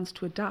a chance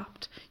to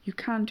adapt, you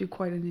can do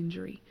quite an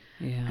injury.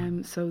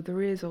 Yeah. So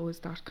there is always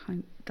that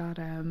and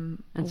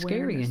awareness.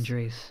 Scary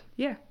injuries.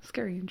 Yeah,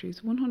 scary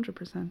injuries,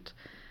 100%.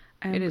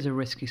 It is a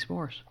risky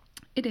sport.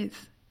 It is.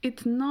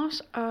 It's not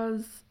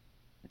as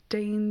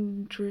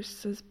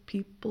dangerous as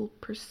people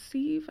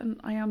perceive, and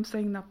I am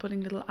saying that, putting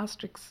little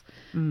asterisks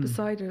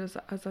beside it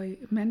as I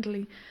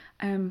mentally.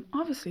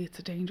 Obviously, it's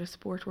a dangerous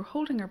sport. We're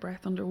holding our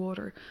breath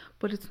underwater,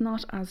 but it's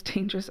not as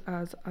dangerous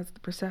as the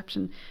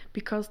perception,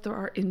 because there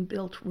are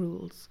inbuilt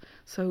rules.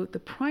 So the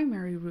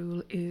primary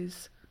rule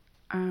is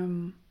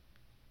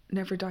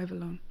never dive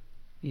alone.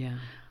 Yeah.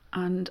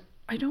 And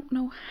I don't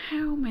know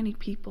how many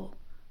people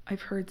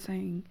I've heard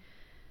saying,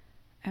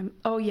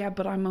 oh yeah,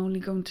 but I'm only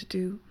going to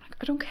do, like,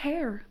 I don't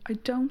care. I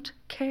don't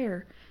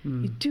care.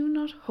 You do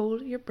not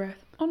hold your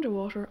breath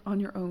underwater on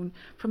your own.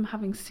 From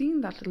having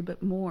seen that little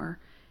bit more,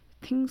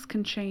 things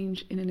can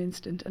change in an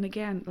instant. And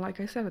again, like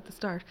I said at the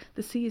start,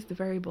 the sea is the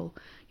variable.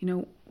 You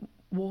know,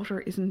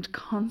 water isn't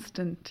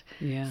constant.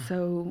 Yeah.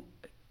 So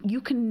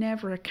you can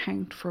never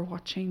account for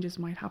what changes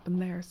might happen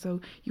there. So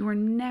you are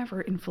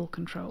never in full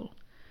control.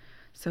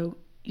 So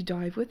you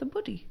dive with a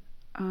buddy,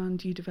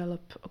 and you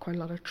develop quite a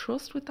lot of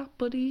trust with that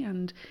buddy,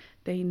 and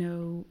they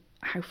know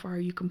how far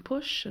you can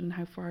push and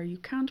how far you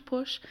can't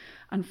push.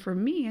 And for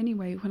me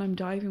anyway, when I'm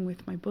diving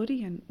with my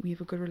buddy and we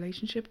have a good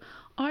relationship,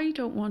 I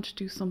don't want to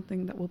do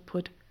something that will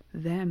put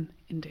them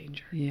in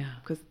danger. Yeah.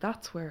 Because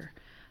that's where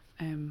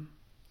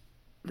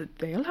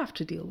they'll have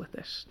to deal with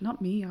it,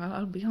 not me.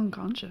 I'll be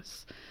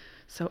unconscious.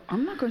 So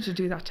I'm not going to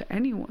do that to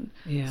anyone.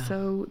 Yeah.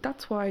 So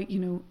that's why, you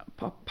know,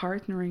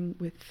 partnering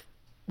with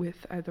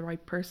the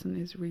right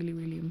person is really,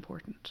 really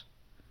important.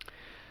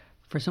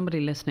 For somebody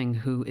listening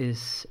who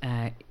is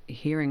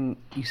hearing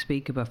you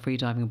speak about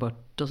freediving but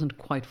doesn't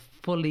quite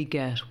fully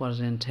get what it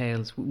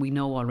entails, we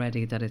know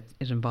already that it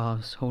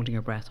involves holding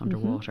your breath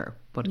underwater,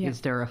 but is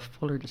there a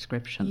fuller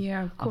description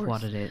of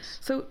what it is?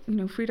 So, you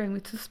know, freediving,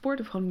 it's a sport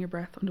of holding your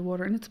breath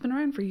underwater, and it's been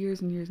around for years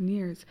and years and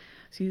years.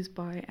 It's used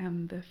by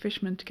the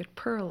fishermen to get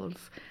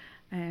pearls,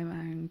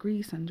 and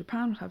Greece and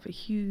Japan have a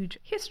huge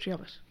history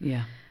of it.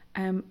 Yeah.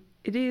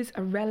 It is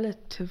a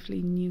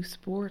relatively new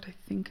sport. I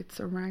think it's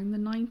around the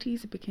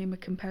 90s it became a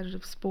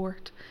competitive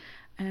sport.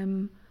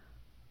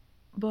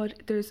 But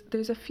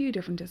there's a few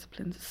different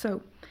disciplines.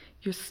 So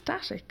your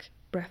static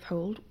breath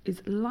hold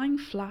is lying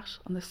flat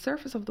on the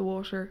surface of the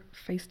water,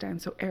 face down,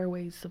 so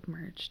airways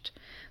submerged.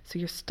 So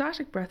your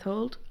static breath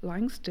hold,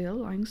 lying still,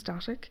 lying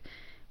static,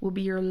 will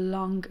be your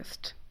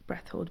longest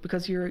breath hold,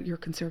 because you're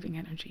conserving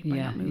energy by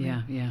not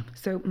moving. Yeah.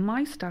 So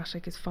my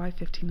static is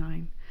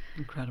 5:59.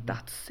 Incredible.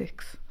 That's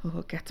 6. Oh,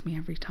 it gets me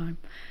every time.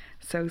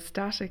 So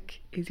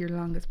static is your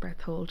longest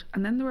breath hold.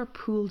 And then there are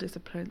pool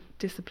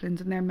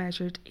disciplines, and they're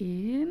measured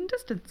in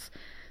distance.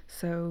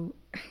 So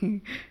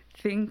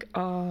think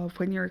of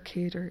when you're a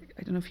kid, or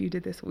I don't know if you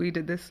did this, we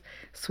did this,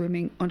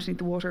 swimming underneath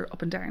the water,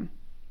 up and down,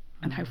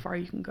 and how far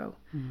you can go.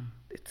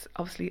 It's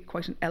obviously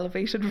quite an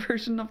elevated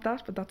version of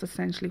that, but that's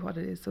essentially what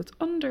it is. So it's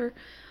under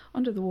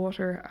the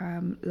water,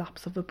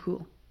 laps of a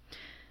pool.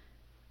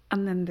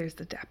 And then there's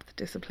the depth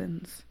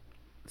disciplines.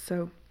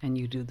 So, and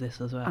you do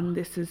this as well. And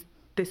this is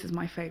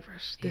my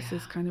favourite. This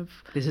is kind of...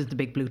 This is the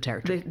big blue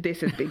territory.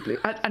 This is big blue.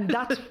 and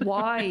that's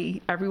why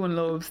everyone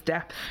loves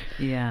depth.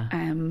 Yeah.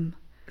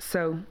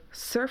 So,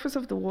 surface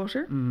of the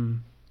water,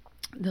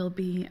 there'll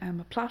be a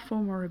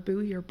platform or a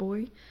buoy or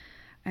buoy.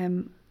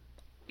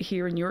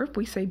 Here in Europe,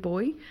 we say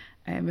buoy.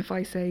 If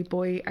I say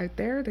boy out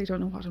there, they don't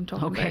know what I'm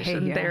talking about,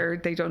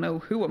 and they don't know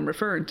who I'm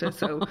referring to.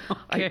 So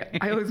I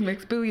always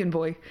mix buoy and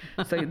buoy.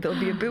 So there'll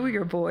be a buoy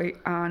or buoy,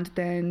 and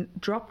then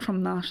dropped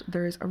from that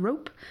there's a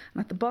rope,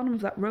 and at the bottom of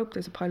that rope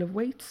there's a pile of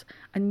weights,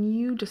 and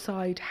you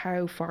decide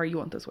how far you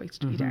want those weights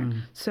to be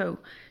down. So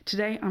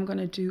today I'm going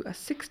to do a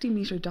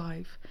 60-metre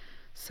dive.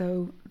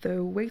 So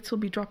the weights will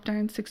be dropped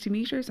down 60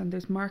 metres, and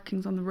there's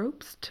markings on the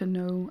ropes to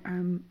know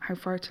how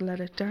far to let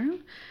it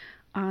down.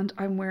 And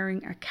I'm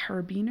wearing a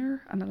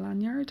carabiner and a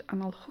lanyard,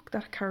 and I'll hook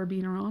that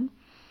carabiner on.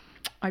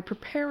 I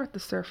prepare at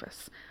the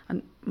surface,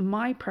 and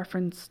my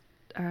preference,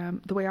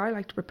 the way I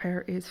like to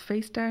prepare, is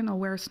face down. I'll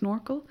wear a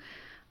snorkel,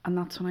 and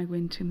that's when I go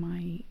into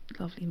my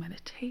lovely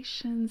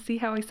meditation. See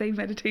how I say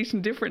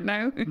meditation different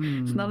now?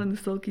 It's not in the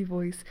sulky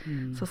voice.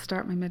 So I'll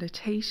start my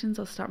meditations.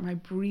 I'll start my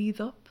breathe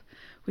up,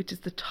 which is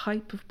the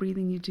type of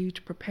breathing you do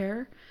to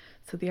prepare.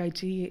 So the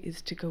idea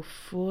is to go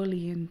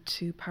fully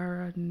into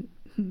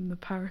the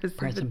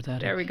parasympathetic.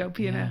 There we go,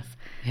 PNS.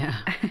 Yeah.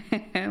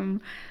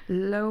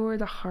 Lower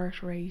the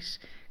heart rate,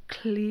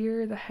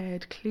 clear the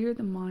head, clear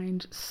the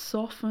mind,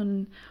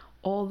 soften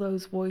all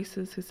those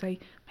voices who say,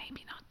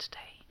 maybe not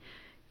today.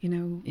 You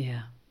know.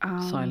 Yeah.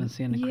 Silence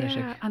the inner critic.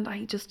 Yeah, and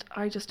I just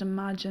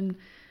imagine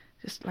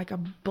just like a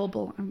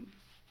bubble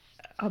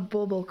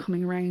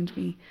coming around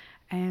me,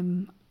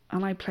 and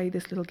I play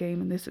this little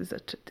game, and this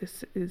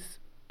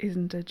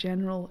isn't a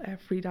general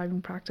free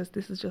diving practice.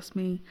 This is just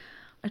me.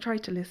 I try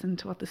to listen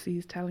to what the sea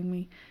is telling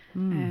me.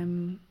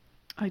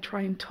 I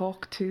try and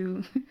talk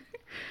to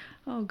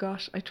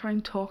I try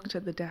and talk to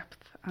the depth,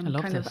 and I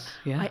love this.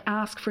 I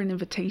ask for an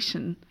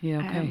invitation. Yeah,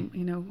 okay.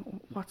 You know,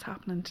 what's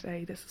happening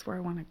today? This is where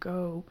I want to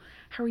go.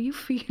 How are you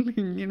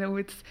feeling? You know,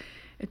 it's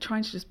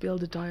trying to just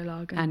build a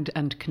dialogue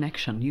and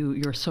connection.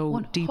 You're so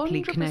 100%,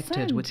 deeply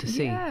connected with the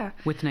sea,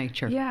 with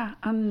nature. Yeah,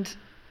 and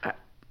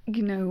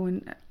you know,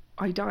 and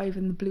I dive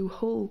in the Blue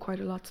Hole quite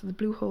a lot. So the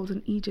Blue Hole's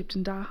in Egypt,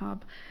 in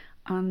Dahab,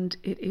 and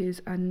it is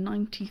a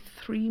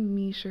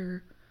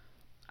 93-metre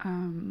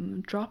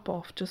drop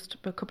off, just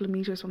a couple of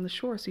metres from the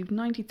shore. So you've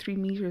 93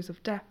 metres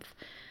of depth,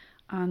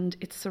 and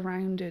it's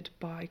surrounded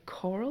by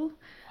coral.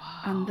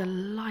 Wow. And the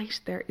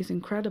light there is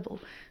incredible.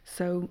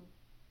 So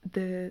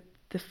the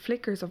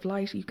flickers of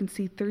light you can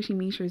see 30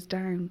 metres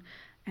down,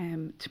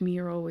 to me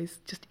are always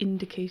just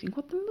indicating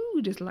what the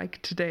mood is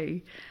like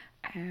today.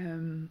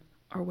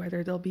 Or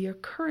whether there'll be a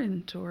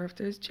current, or if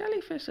there's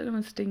jellyfish that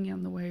will sting you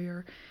on the way,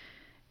 or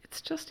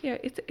it's just,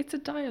 it's a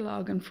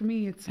dialogue, and for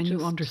me it's and just...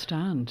 you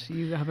understand,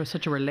 you have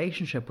such a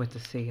relationship with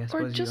the sea, I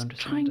suppose. Or just you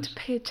understand trying to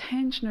pay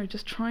attention, or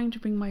just trying to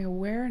bring my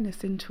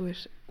awareness into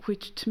it,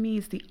 which to me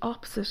is the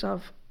opposite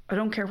of, I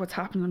don't care what's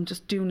happening, I'm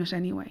just doing it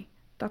anyway.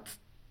 That's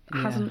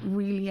hasn't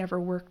really ever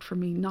worked for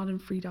me, not in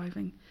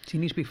freediving. So you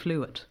need to be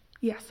fluid.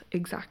 Yes,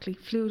 exactly.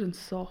 Fluid and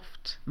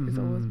soft is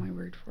always my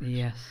word for it.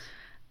 Yes.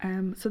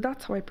 So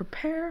that's how I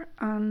prepare,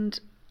 and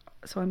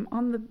so I'm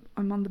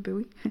on the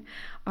buoy.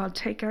 I'll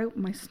take out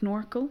my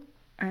snorkel.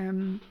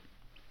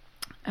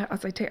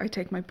 As I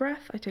take my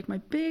breath, I take my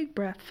big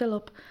breath, fill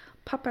up,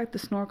 pop out the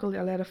snorkel.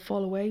 I let it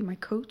fall away. My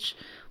coach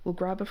will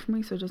grab it for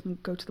me so it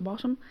doesn't go to the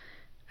bottom,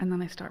 and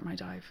then I start my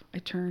dive. I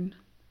turn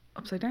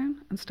upside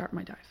down and start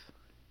my dive,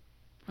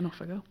 and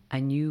off I go.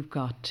 And you've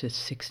got to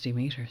 60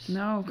 metres.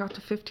 No, I've got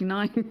to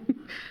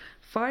 59.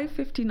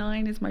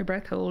 5:59 is my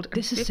breath hold.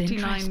 This is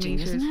interesting,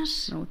 meters. Isn't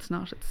it? No, it's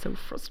not. It's so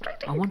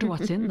frustrating. I wonder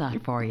what's in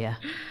that for you.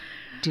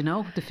 Do you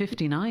know the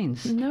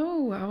 59s?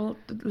 No. Well,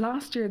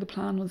 last year the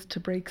plan was to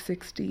break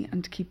 60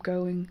 and to keep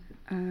going,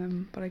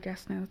 but I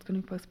guess now it's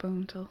going to be postponed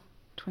until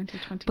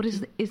 2022. But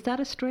is that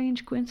a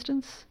strange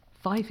coincidence?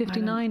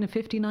 5:59 and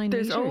 59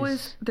 meters.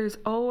 There's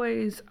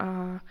always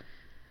a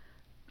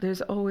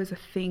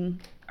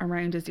thing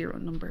around a zero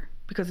number,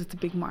 because it's a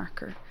big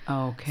marker.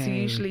 Okay. So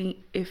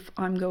usually if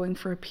I'm going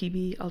for a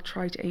PB, I'll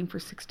try to aim for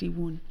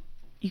 61.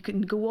 You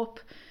can go up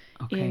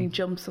in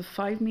jumps of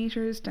 5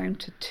 metres down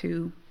to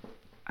 2.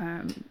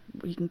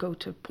 You can go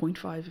to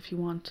 0.5 if you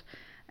want.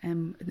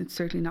 It's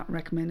certainly not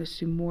recommended to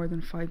do more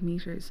than 5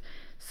 metres.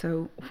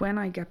 So when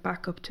I get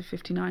back up to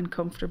 59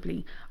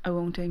 comfortably, I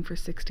won't aim for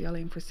 60, I'll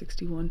aim for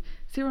 61.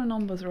 Zero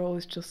numbers are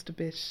always just a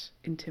bit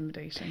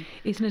intimidating.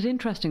 Isn't it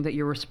interesting that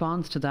your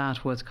response to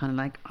that was kind of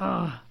like,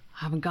 I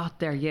haven't got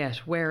there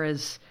yet,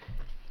 whereas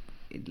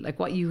like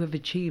what you have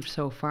achieved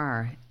so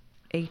far,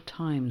 8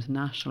 times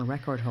national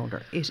record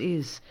holder. It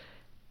is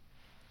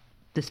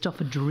the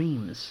stuff of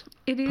dreams.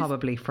 It is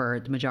probably for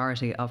the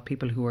majority of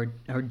people who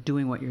are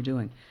doing what you're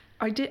doing.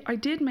 I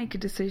did make a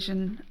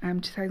decision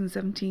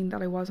 2017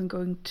 that I wasn't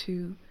going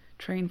to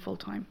train full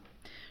time.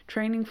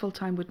 Training full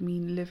time would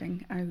mean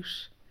living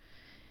out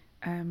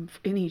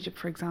in Egypt,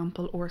 for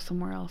example, or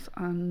somewhere else,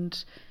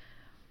 and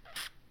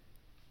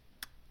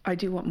I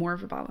do want more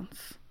of a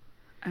balance.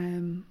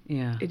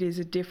 It is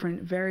a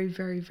different, very,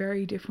 very,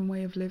 very different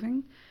way of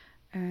living,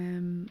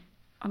 and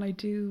I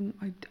do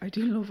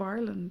love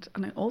Ireland,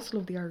 and I also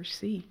love the Irish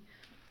Sea.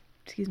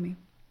 Excuse me.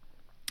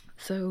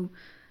 So,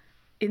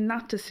 in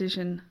that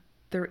decision,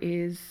 there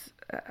is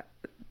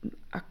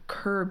a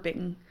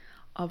curbing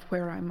of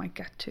where I might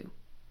get to.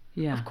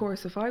 Yeah. Of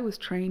course, if I was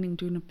training,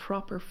 doing a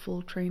proper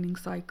full training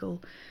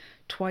cycle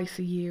twice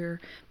a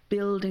year,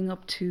 building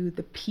up to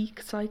the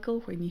peak cycle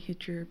when you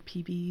hit your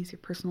PBs, your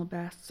personal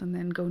bests, and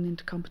then going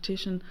into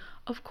competition,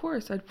 of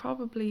course, I'd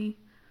probably,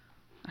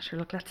 sure,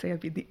 look, let's say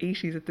I'd be in the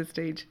 80s at this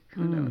stage.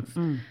 Who knows?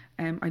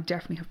 I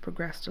definitely have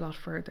progressed a lot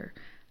further.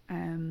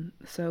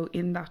 So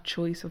in that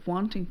choice of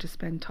wanting to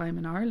spend time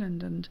in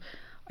Ireland, and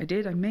I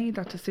made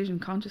that decision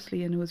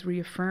consciously, and it was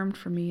reaffirmed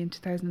for me in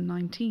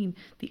 2019.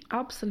 The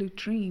absolute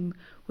dream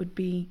would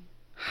be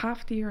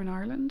half the year in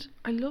Ireland.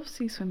 I love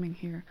sea swimming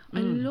here. I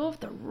love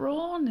the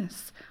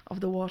rawness of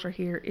the water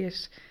here.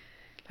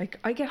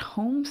 I get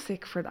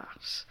homesick for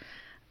that.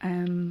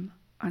 And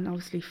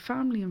obviously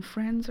family and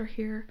friends are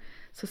here.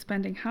 So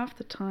spending half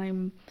the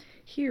time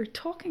here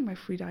talking about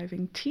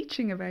freediving,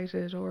 teaching about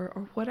it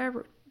or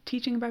whatever,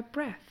 teaching about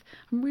breath.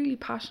 I'm really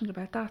passionate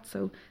about that.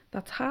 So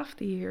that's half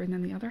the year, and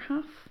then the other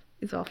half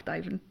is off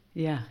diving.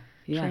 Yeah.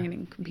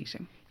 Training,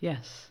 competing.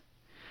 Yes.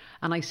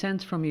 And I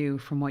sense from you,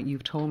 from what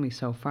you've told me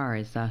so far,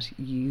 is that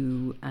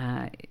you,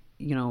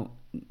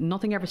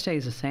 nothing ever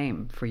stays the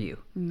same for you.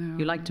 No.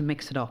 You like to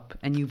mix it up,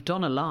 and you've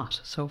done a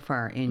lot so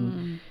far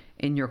in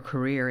your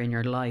career, in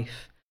your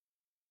life.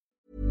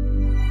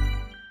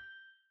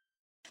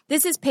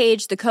 This is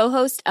Paige, the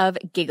co-host of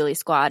Giggly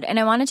Squad, and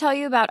I want to tell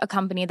you about a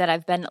company that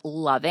I've been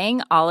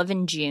loving, Olive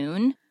 &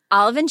 June.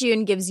 Olive &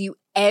 June gives you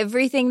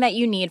everything that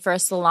you need for a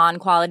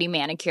salon-quality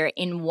manicure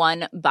in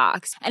one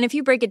box. And if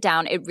you break it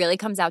down, it really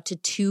comes out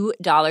to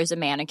 $2 a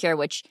manicure,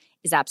 which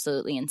is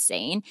absolutely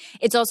insane.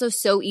 It's also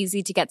so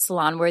easy to get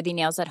salon-worthy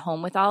nails at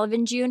home with Olive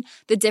 & June.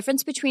 The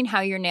difference between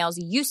how your nails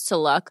used to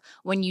look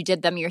when you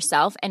did them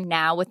yourself and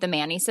now with the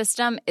Mani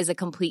system is a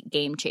complete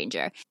game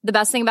changer. The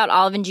best thing about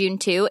Olive & June,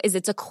 too, is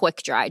it's a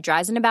quick dry.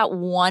 Dries in about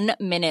 1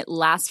 minute,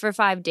 lasts for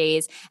 5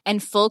 days,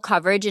 and full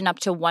coverage in up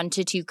to 1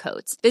 to 2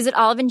 coats. Visit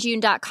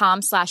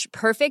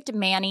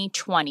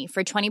oliveandjune.com/perfectmani20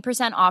 for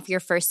 20% off your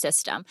first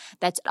system.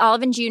 That's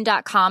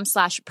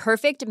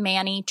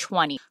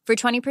oliveandjune.com/perfectmani20 for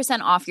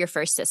 20% off your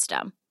first system.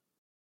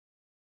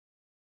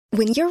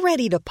 When you're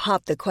ready to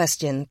pop the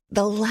question,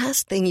 the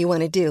last thing you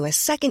want to do is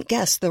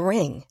second-guess the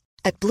ring.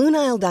 At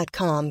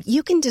BlueNile.com,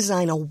 you can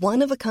design a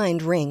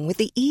one-of-a-kind ring with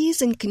the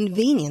ease and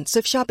convenience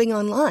of shopping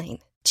online.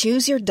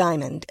 Choose your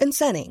diamond and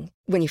setting.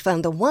 When you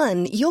find the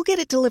one, you'll get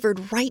it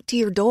delivered right to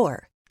your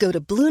door. Go to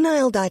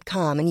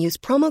BlueNile.com and use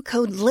promo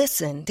code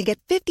LISTEN to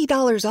get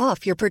 $50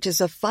 off your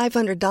purchase of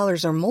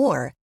 $500 or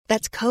more.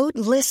 That's code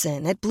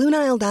LISTEN at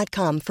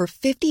BlueNile.com for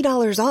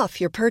 $50 off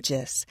your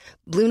purchase.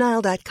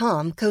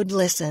 BlueNile.com, code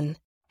LISTEN.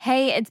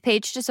 Hey, it's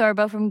Paige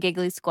DeSorbo from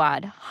Giggly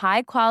Squad.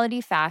 High quality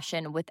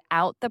fashion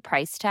without the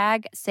price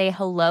tag. Say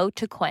hello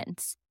to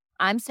Quince.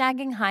 I'm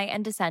snagging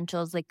high-end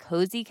essentials like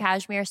cozy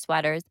cashmere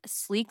sweaters,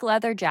 sleek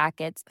leather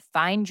jackets,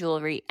 fine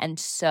jewelry, and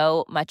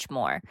so much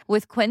more.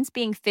 With Quince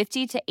being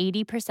 50 to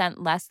 80%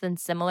 less than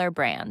similar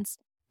brands.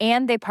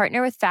 And they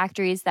partner with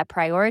factories that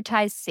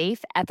prioritize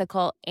safe,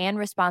 ethical, and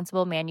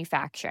responsible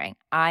manufacturing.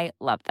 I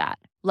love that.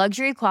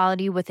 Luxury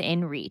quality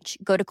within reach.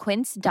 Go to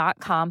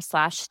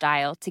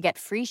quince.com/style to get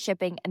free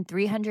shipping and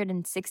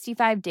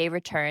 365-day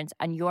returns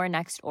on your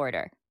next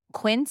order.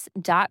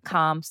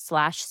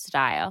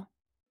 Quince.com/style.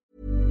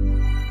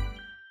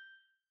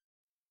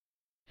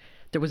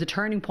 There was a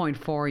turning point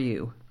for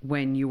you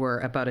when you were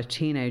about a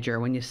teenager,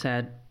 when you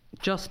said,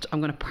 I'm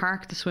going to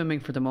park the swimming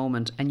for the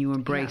moment, and you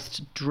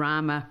embraced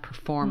drama,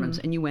 performance,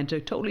 and you went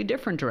a totally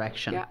different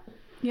direction.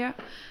 Yeah.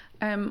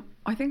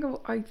 I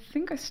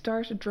think I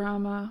started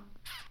drama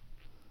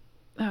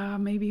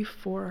maybe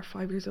 4 or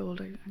 5 years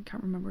old. I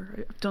can't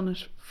remember. I've done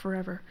it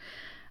forever.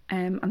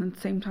 And at the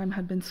same time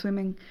had been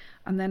swimming.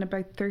 And then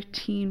about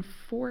 13,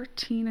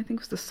 14, I think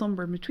it was the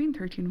summer between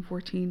 13 and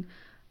 14,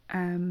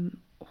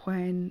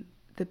 when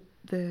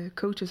the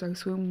coaches I was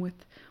swimming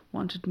with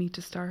wanted me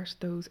to start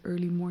those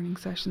early morning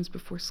sessions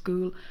before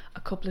school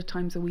a couple of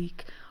times a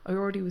week. I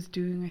already was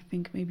doing, I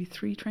think, maybe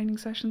 3 training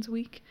sessions a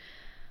week.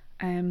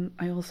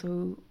 I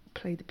also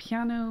played the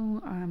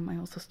piano. I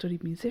also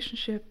studied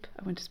musicianship.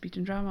 I went to speech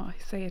and drama. I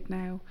say it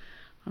now.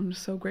 I'm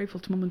just so grateful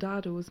to Mum and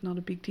Dad. It was not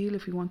a big deal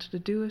if we wanted to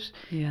do it.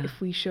 Yeah. If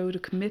we showed a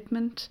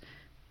commitment,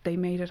 they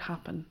made it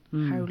happen.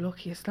 How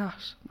lucky is that?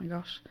 Oh my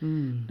gosh.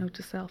 Note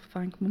to self,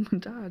 thank Mum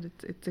and Dad.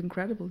 It's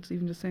incredible. It's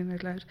even just saying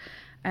it out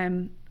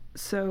loud.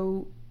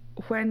 So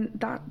when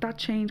that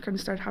change kind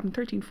of started happening,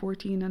 13,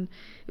 14, and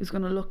it was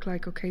going to look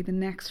like, okay, the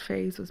next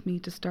phase was me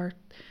to start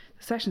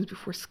the sessions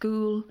before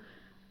school.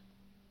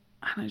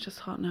 And I just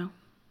thought, no,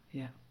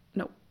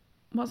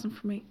 wasn't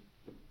for me.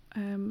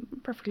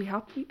 Perfectly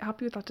happy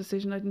with that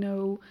decision. I'd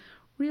no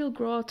real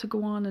draw to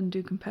go on and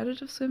do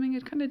competitive swimming.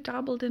 I'd kind of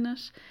dabbled in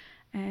it.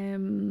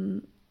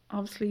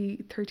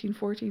 Obviously 13,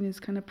 14 is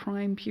kind of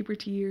prime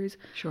puberty years.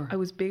 Sure. I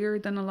was bigger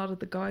than a lot of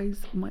the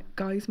guys my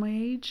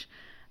age.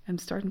 I'm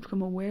starting to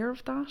become aware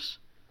of that.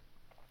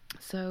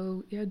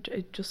 So yeah,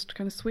 it just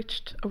kind of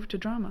switched over to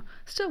drama.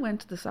 Still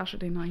went to the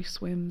Saturday night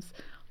swims,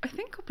 I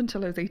think up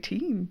until I was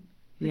 18.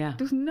 Yeah.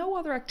 There's no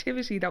other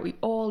activity that we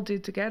all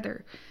did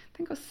together. I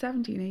think I was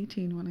 17,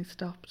 18 when I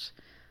stopped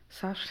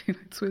Saturday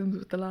night swims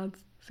with the lads.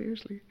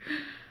 Seriously.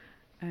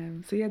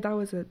 So yeah, that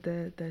was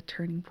the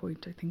turning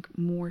point, I think,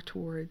 more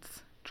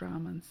towards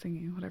drama and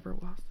singing, whatever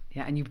it was.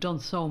 Yeah, and you've done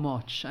so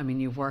much. I mean,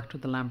 you've worked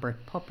with the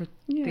Lambert Puppet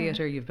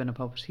Theatre, you've been a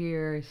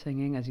puppeteer,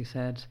 singing, as you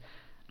said,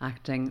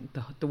 acting,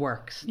 the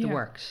works.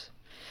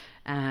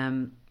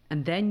 And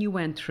then you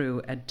went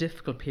through a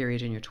difficult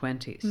period in your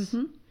 20s.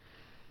 Mm-hmm.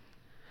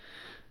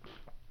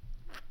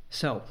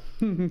 So,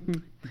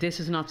 this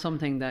is not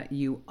something that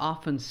you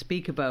often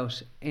speak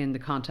about in the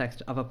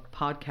context of a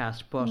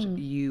podcast, but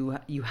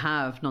you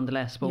have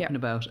nonetheless spoken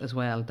about as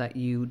well that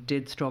you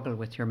did struggle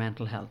with your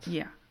mental health.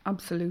 Yeah,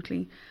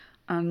 absolutely.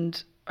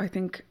 And I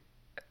think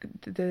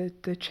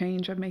the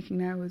change I'm making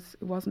now it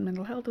wasn't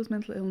mental health, it was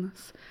mental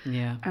illness.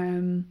 Yeah.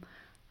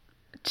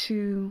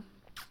 To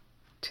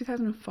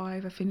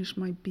 2005, I finished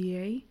my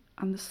BA,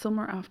 and the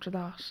summer after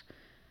that,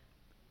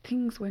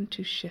 things went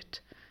to shit.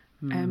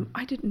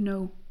 I didn't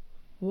know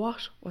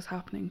what was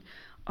happening.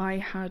 I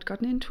had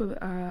gotten into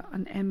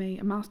an MA,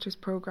 a master's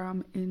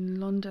program in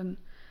London.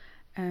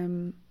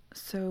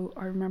 So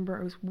I remember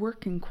I was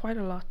working quite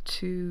a lot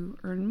to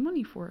earn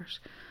money for it.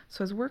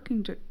 So I was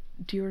working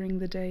during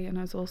the day, and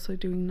I was also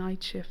doing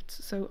night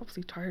shifts. So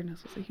obviously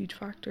tiredness was a huge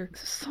factor.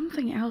 So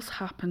something else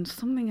happened,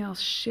 something else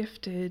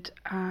shifted.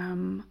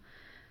 And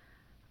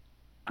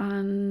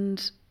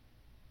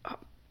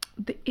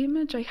the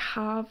image I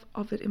have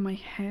of it in my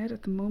head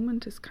at the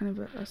moment is kind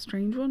of a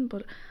strange one,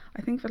 but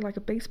I think of it like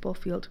a baseball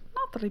field.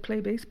 Not that I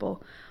play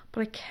baseball,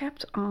 but I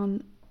kept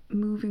on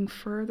moving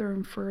further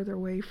and further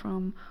away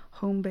from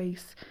home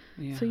base.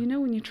 Yeah. So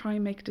when you try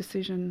and make a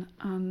decision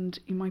and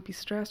you might be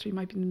stressed or you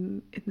might be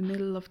in the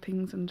middle of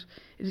things and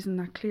it isn't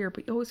that clear,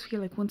 but you always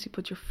feel like once you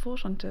put your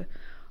foot onto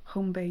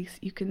home base,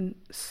 you can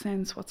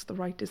sense what's the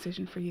right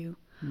decision for you.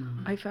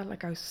 I felt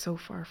like I was so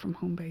far from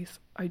home base.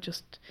 I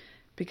just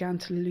began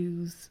to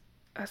lose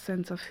a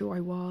sense of who I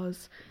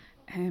was,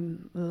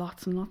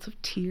 lots and lots of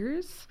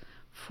tears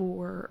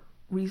for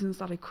reasons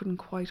that I couldn't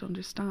quite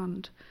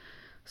understand.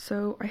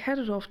 So I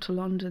headed off to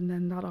London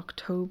then that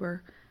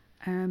October.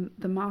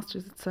 The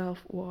Masters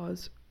itself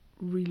was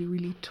really,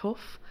 really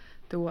tough.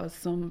 There was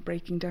some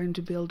breaking down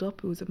to build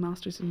up. It was a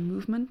Masters in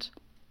movement,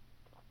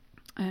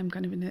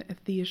 kind of in a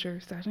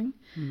theatre setting.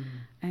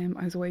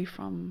 I was away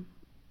from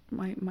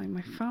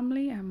my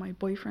family and my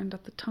boyfriend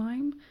at the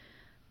time.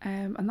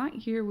 And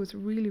that year was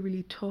really,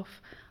 really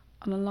tough,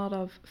 and a lot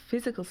of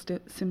physical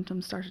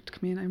symptoms started to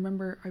come in. I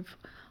remember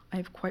I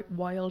have quite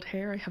wild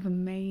hair. I have a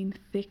mane,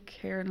 thick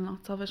hair, and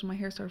lots of it, and my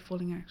hair started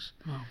falling out.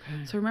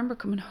 Okay. So I remember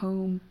coming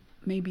home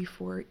maybe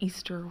for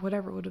Easter or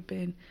whatever it would have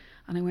been,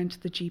 and I went to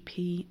the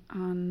GP,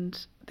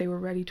 and they were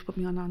ready to put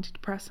me on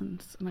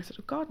antidepressants, and I said,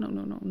 oh God, no,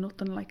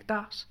 nothing like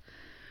that.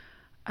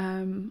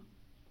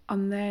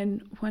 And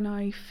then when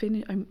I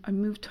finished, I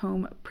moved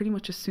home pretty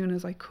much as soon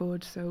as I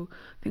could. So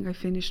I think I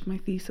finished my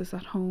thesis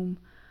at home,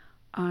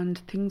 and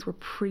things were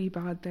pretty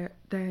bad there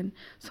then.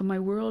 So my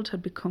world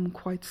had become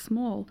quite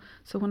small.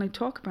 So when I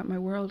talk about my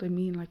world, I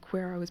mean like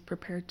where I was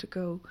prepared to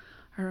go.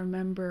 I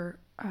remember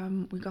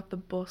we got the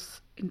bus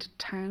into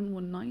town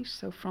one night.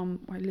 So from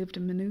where I lived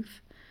in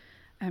Maynooth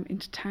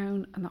into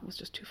town, and that was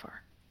just too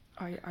far.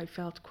 I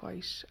felt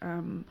quite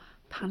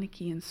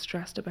panicky and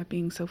stressed about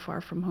being so far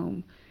from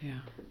home. Yeah.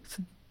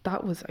 So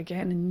that was,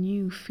 again, a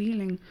new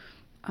feeling.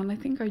 And I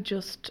think I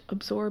just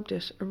absorbed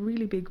it, a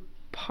really big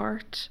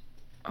part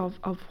of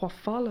what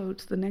followed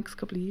the next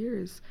couple of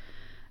years.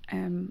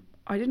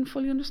 I didn't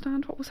fully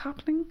understand what was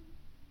happening.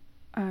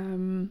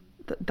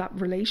 That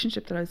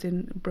relationship that I was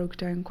in broke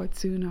down quite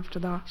soon after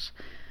that.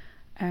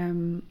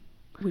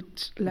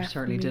 Which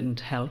certainly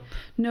didn't help.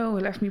 No,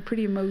 it left me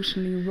pretty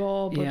emotionally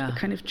raw, but the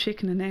kind of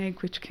chicken and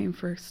egg, which came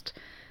first.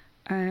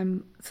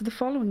 So the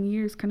following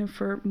years, kind of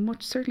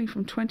certainly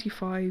from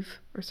 25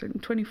 or certain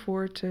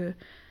 24 to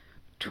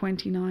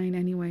 29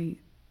 anyway,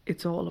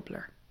 it's all a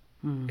blur.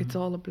 It's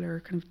all a blur,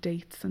 kind of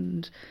dates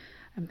and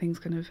things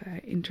kind of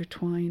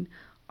intertwine.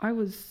 I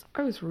was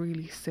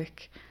really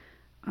sick,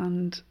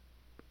 and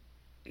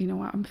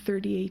I'm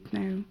 38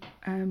 now.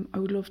 I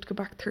would love to go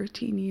back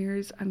 13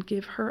 years and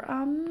give her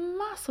a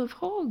massive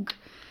hug.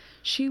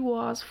 She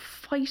was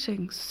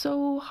fighting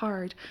so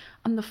hard,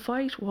 and the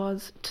fight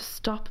was to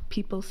stop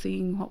people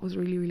seeing what was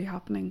really, really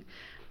happening.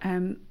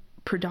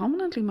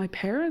 Predominantly my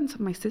parents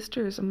and my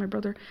sisters and my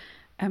brother,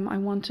 I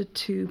wanted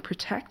to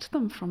protect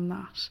them from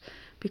that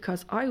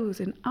because I was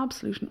in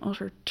absolute and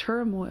utter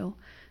turmoil.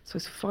 So I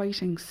was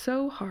fighting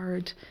so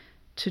hard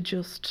to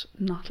just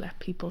not let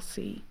people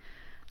see.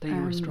 That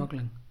you were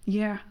struggling?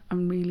 Yeah,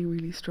 I'm really,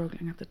 really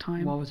struggling at the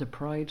time. What was it,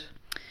 pride?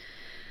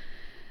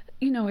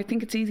 I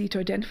think it's easy to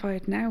identify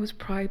it now as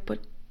pride, but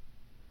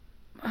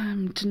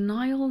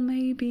denial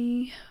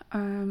maybe.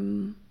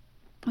 And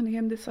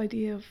again, this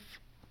idea of...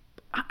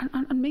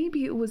 And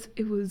maybe it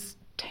was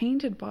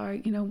tainted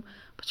by,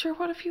 but sure,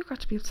 what have you got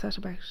to be upset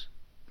about?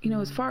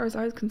 As far as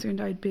I was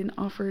concerned, I'd been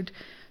offered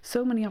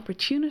so many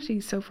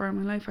opportunities so far in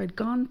my life. I'd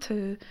gone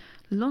to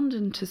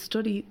London to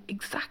study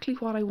exactly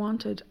what I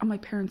wanted, and my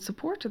parents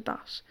supported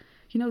that.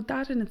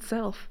 That in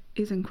itself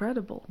is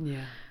incredible.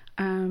 Yeah.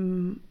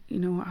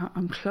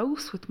 I'm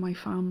close with my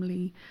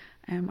family.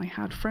 I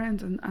had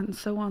friends and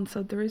so on.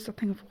 So there is a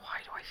thing of, why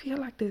do I feel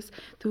like this?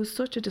 There was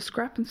such a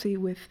discrepancy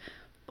with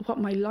what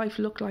my life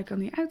looked like on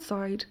the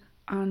outside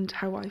and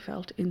how I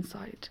felt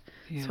inside.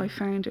 Yeah. So I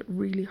found it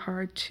really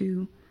hard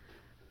to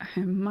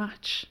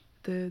match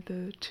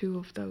the two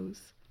of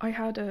those. I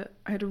had a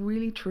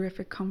really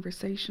terrific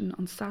conversation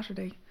on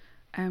Saturday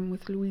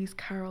with Louise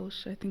Carroll.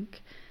 I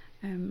think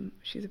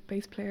she's a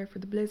bass player for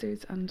the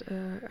Blizzards and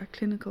a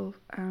clinical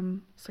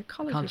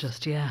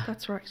psychologist. Yeah.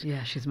 That's right.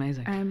 Yeah, she's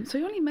amazing. So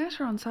I only met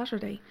her on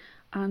Saturday,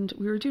 and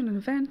we were doing an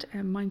event,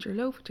 Mind Your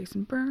Loaf with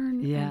Jason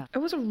Byrne. Yeah. It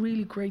was a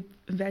really great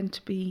event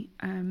to be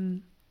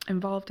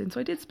involved in.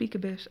 So I did speak a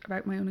bit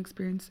about my own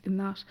experience in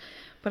that.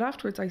 But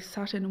afterwards I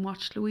sat in and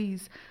watched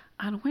Louise,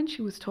 and when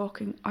she was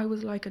talking, I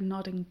was like a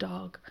nodding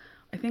dog.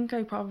 I think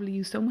I probably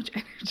used so much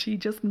energy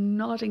just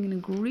nodding in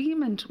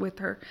agreement with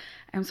her.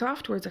 And so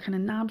afterwards I kind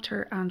of nabbed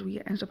her and we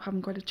ended up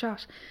having quite a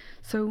chat.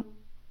 So,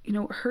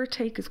 her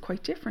take is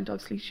quite different.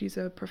 Obviously, she's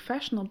a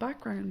professional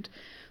background.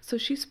 So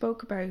she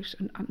spoke about,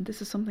 and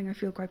this is something I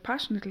feel quite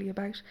passionately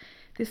about,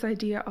 this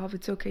idea of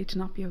it's okay to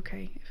not be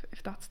okay,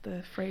 if that's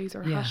the phrase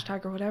or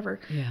hashtag or whatever.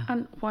 Yeah.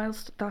 And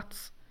whilst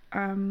that's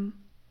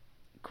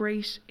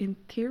great in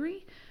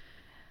theory,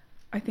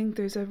 I think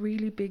there's a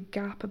really big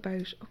gap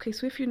about, okay,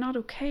 so if you're not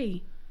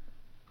okay,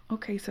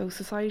 so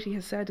society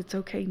has said it's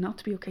okay not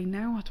to be okay,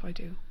 now what do I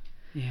do?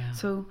 Yeah.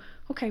 So,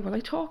 okay, well, I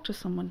talk to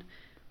someone.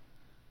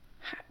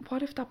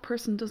 What if that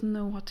person doesn't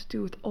know what to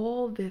do with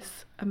all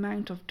this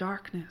amount of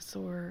darkness?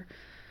 Or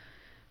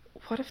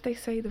what if they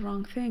say the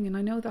wrong thing? And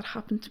I know that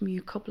happened to me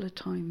a couple of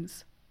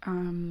times.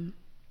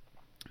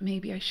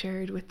 Maybe I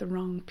shared with the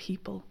wrong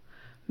people.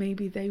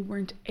 Maybe they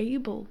weren't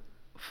able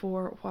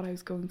for what I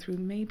was going through.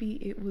 Maybe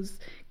it was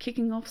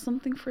kicking off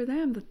something for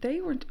them that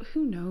they weren't,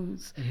 who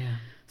knows? Yeah.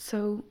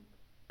 So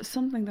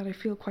something that I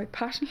feel quite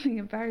passionately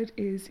about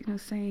is,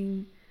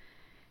 saying,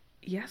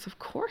 yes, of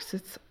course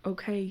it's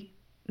okay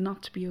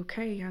not to be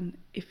okay, and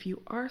if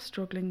you are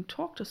struggling,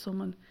 talk to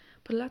someone,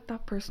 but let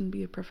that person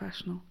be a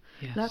professional.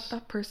 Yes. Let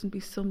that person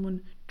be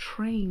someone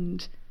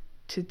trained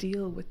to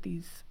deal with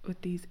these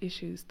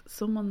issues,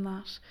 someone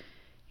that,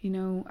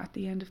 at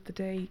the end of the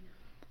day,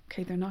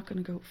 okay, they're not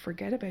going to go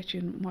forget about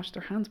you and wash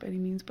their hands by any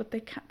means, but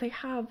they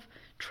have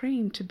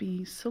trained to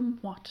be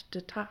somewhat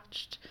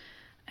detached.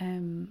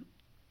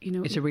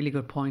 It's a really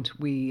good point.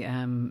 We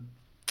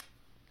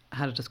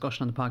had a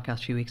discussion on the podcast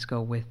a few weeks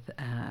ago with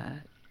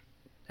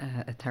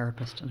a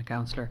therapist and a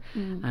counsellor,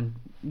 and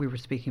we were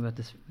speaking about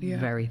this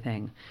very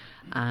thing.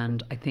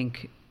 And I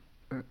think,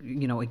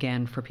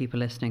 again, for people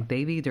listening,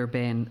 they've either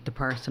been the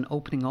person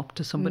opening up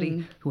to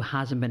somebody who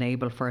hasn't been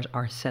able for it,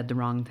 or said the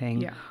wrong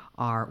thing,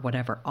 or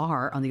whatever.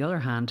 Or on the other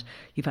hand,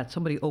 you've had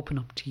somebody open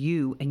up to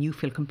you and you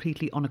feel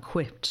completely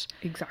unequipped,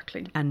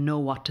 exactly, and know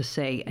what to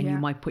say, and you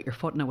might put your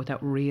foot in it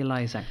without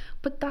realising.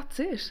 But that's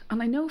it.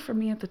 And I know for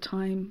me at the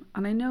time,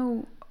 and I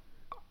know,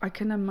 I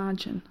can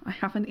imagine, I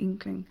have an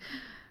inkling,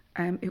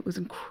 it was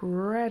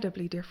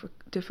incredibly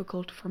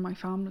difficult for my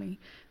family.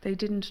 They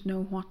didn't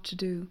know what to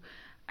do,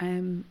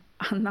 and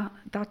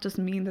that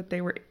doesn't mean that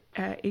they were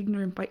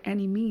ignorant by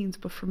any means,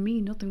 but for me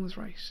nothing was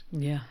right.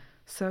 Yeah.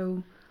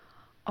 So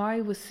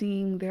I was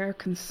seeing their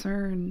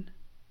concern,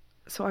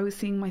 so I was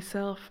seeing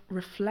myself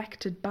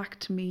reflected back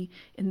to me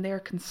in their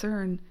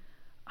concern.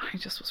 I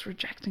just was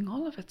rejecting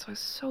all of it, so I was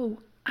so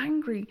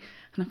angry.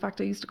 And in fact,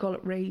 I used to call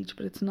it rage,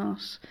 but it's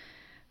not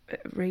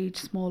rage,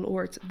 small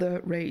or, it's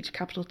the rage,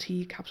 capital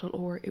T, capital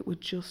R. It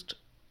would just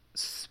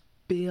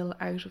spill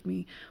out of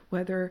me,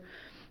 whether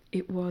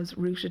it was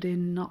rooted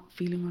in not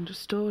feeling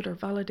understood or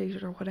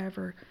validated or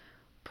whatever.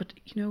 But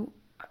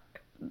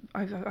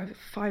I've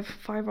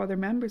five other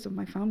members of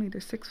my family.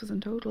 There's 6 of us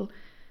in total.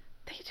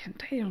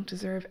 They don't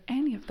deserve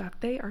any of that.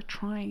 They are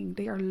trying.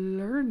 They are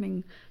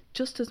learning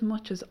just as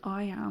much as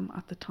I am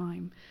at the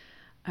time.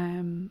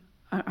 I'm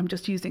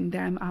just using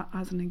them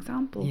as an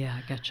example. Yeah,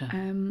 I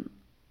getcha.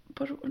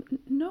 But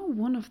no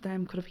one of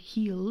them could have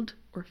healed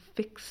or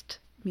fixed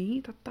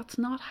me. That's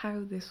not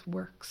how this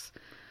works.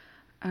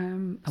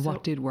 And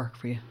what did work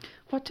for you?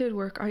 What did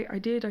work? I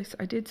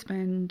did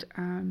spend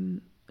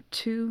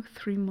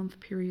 2-3 month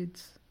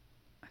periods,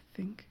 I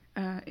think,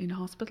 in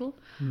hospital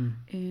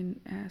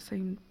in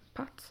St.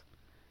 Pat's.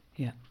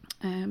 Yeah.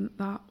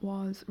 That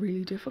was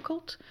really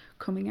difficult.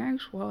 Coming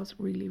out was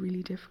really,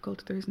 really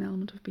difficult. There's an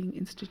element of being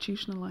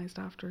institutionalised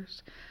after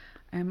it.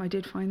 I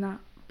did find that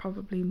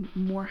probably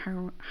more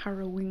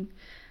harrowing.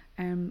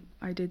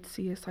 I did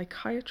see a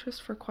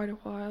psychiatrist for quite a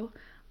while,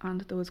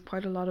 and there was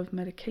quite a lot of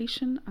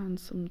medication and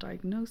some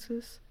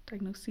diagnoses.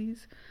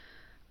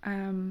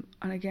 And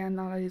again,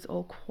 that is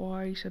all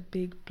quite a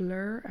big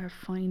blur.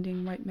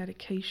 Finding right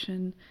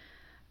medication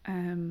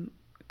can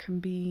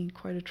be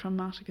quite a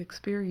traumatic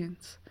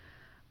experience.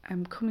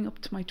 Coming up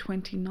to my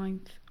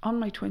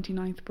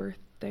 29th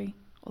birthday,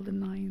 all the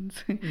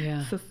nines,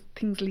 so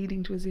things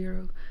leading to a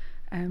zero.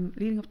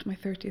 Leading up to my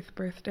 30th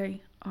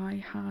birthday,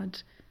 I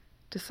had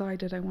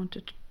decided I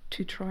wanted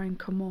to try and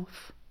come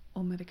off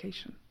all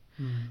medication.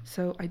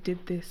 So I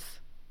did this,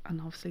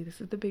 and obviously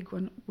this is the big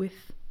one,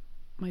 with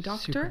my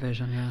doctor.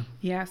 Supervision,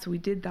 yeah, so we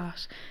did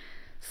that.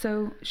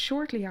 So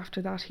shortly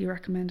after that, he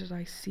recommended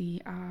I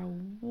see a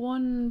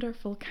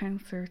wonderful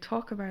counsellor.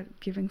 Talk about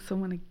giving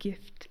someone a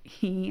gift.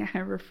 He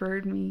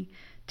referred me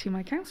to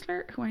my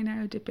counsellor, who I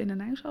now dip in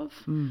and out of,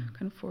 kind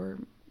of for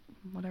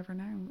whatever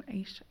now,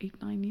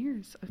 9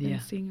 years I've been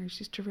seeing her.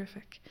 She's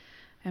terrific.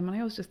 And I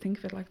always just think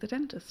of it like the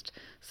dentist.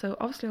 So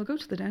obviously I'll go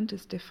to the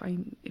dentist if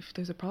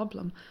there's a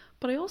problem,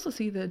 but I also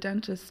see the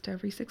dentist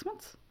every 6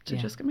 months to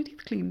just get my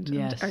teeth cleaned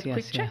and a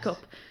quick checkup.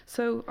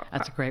 So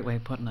that's a great way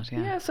of putting it.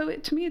 Yeah. So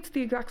to me, it's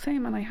the exact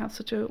same, and I have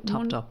such a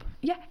topped up.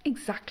 Yeah,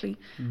 exactly.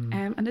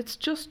 And it's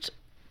just,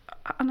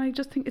 and I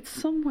just think it's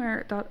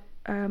somewhere that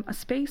a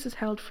space is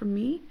held for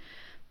me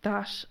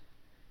that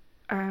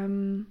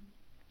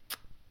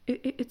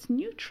it's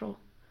neutral.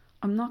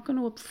 I'm not going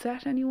to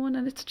upset anyone,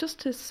 and it's just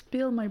to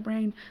spill my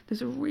brain.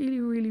 There's a really,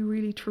 really,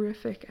 really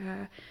terrific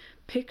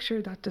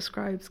picture that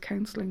describes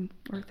counselling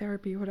or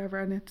therapy or whatever,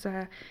 and it's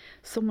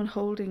someone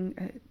holding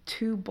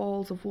two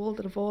balls of wool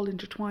that have all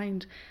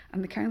intertwined,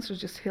 and the counsellor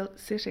just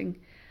sitting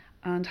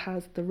and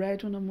has the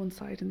red one on one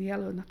side and the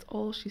yellow, and that's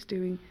all she's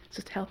doing,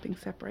 just helping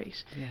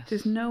separate. Yes.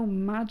 There's no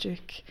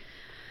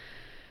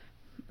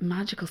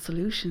magical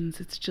solutions.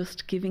 It's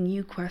just giving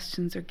you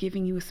questions or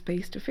giving you a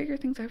space to figure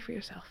things out for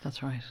yourself.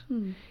 That's right.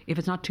 If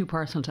it's not too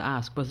personal to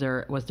ask, was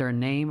there a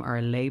name or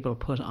a label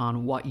put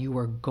on what you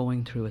were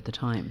going through at the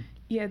time?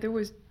 Yeah, there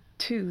was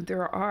two.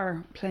 There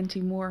are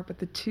plenty more, but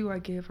the two I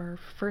gave are,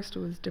 first it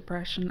was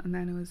depression, and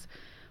then it was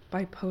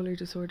bipolar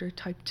disorder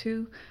type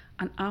 2,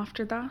 and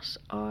after that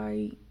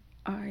I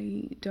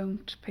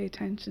don't pay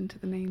attention to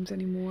the names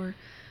anymore,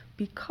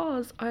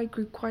 because I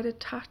grew quite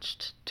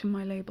attached to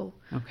my label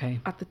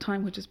at the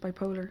time, which is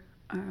bipolar.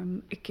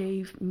 It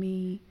gave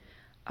me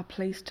a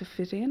place to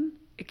fit in.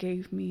 It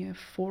gave me a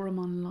forum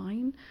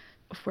online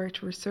of where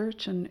to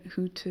research and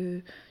who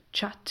to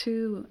chat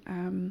to.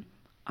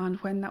 And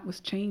when that was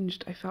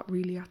changed, I felt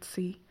really at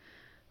sea.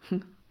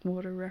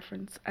 Water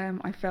reference.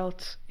 I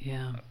felt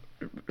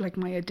like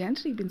my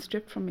identity being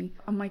stripped from me.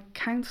 And my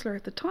counsellor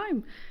at the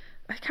time,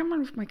 I can't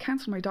remember if my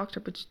counsellor or my doctor,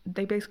 but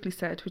they basically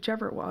said,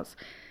 whichever it was,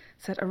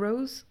 said a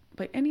rose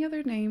by any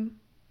other name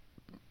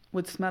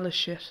would smell as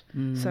shit.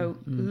 So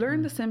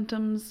learn the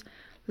symptoms,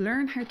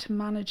 learn how to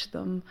manage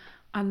them,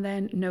 and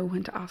then know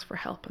when to ask for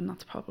help. And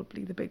that's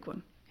probably the big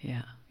one.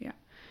 Yeah.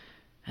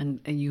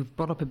 And you've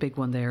brought up a big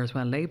one there as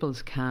well.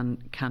 Labels can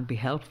be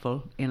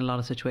helpful in a lot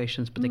of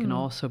situations, but they can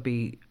also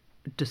be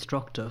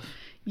destructive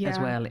as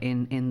well,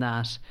 in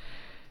that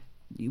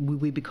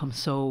we become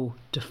so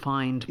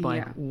defined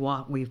by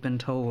what we've been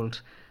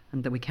told,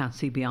 and that we can't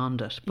see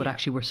beyond it. But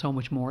actually we're so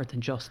much more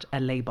than just a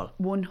label.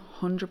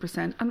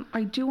 100%. And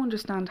I do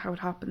understand how it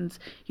happens.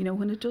 You know,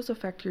 when it does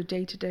affect your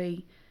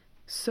day-to-day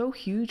so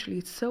hugely,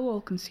 it's so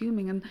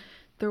all-consuming. And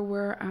there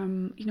were,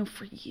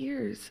 for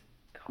years,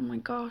 oh my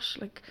gosh,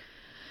 like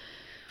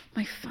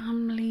my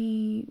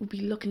family would be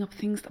looking up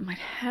things that might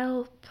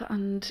help,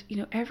 and,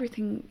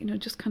 everything,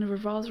 just kind of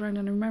revolves around.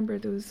 And I remember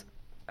there was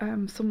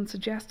someone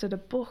suggested a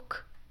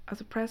book as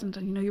a present,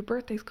 and, your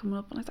birthday's coming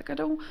up. And I was like,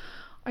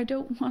 I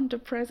don't want a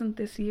present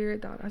this year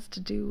that has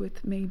to do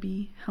with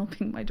maybe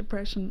helping my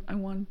depression. I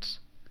want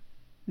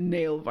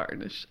nail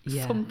varnish,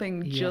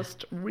 something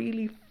just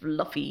really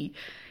fluffy,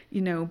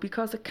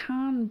 because it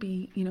can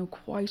be,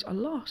 quite a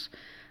lot.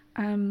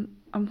 And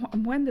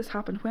when this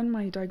happened, when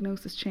my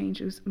diagnosis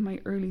changed, it was in my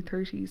early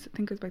 30s. I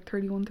think it was about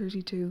 31,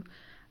 32.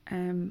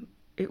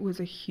 It was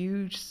a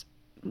huge,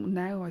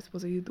 now I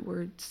suppose I use the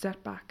word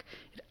setback.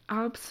 It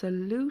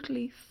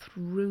absolutely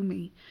threw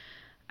me.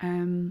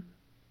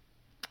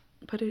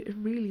 But it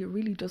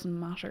really doesn't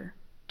matter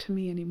to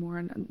me anymore.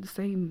 And the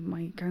same,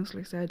 my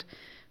counsellor said,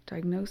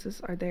 diagnoses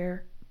are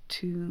there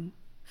to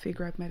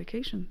figure out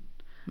medication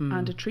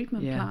and a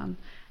treatment plan.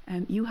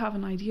 And you have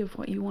an idea of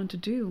what you want to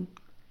do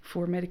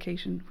for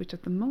medication, which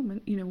at the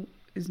moment,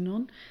 is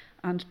none.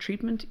 And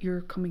treatment,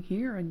 you're coming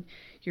here and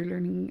you're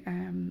learning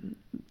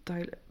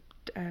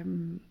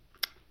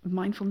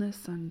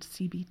mindfulness and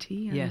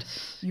CBT, and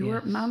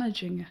you're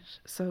managing it.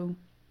 So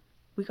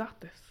we got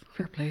this.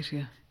 Fair play to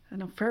you.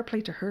 No, fair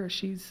play to her.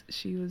 She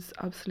was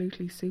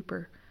absolutely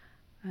super.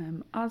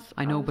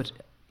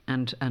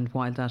 And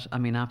while that, I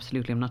mean,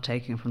 absolutely, I'm not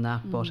taking from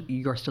that, but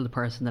you're still the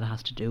person that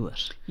has to do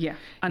it. Yeah,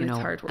 and it's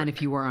hard work. And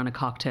if you were on a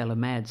cocktail of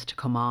meds to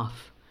come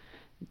off,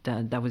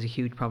 that was a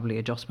huge probably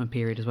adjustment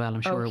period as well.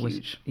 I'm sure it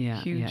was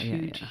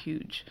huge.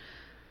 Huge.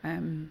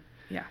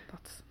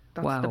 That's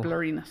wow. the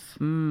blurriness.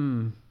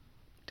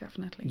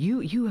 Definitely.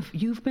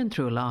 You've been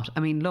through a lot. I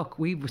mean, look,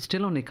 we've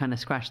still only kind of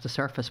scratched the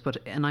surface,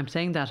 and I'm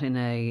saying that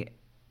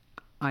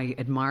I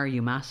admire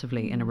you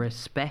massively in a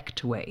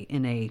respect way,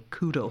 in a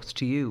kudos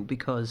to you,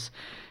 because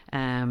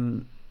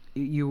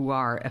you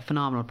are a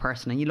phenomenal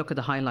person. And you look at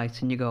the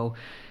highlights and you go,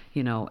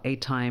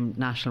 8-time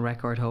national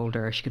record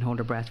holder. She can hold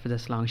her breath for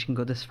this long. She can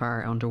go this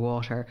far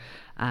underwater.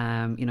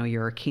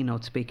 You're a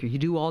keynote speaker. You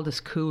do all this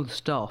cool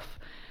stuff,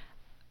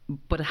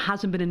 but it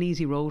hasn't been an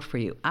easy road for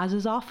you, as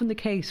is often the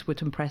case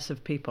with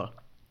impressive people.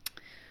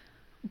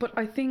 But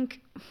I think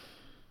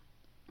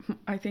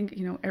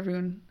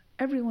everyone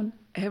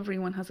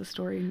has a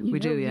story. And we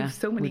do, yeah. You have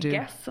so many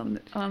guests on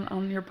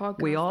your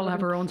podcast. We all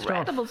have our own stuff.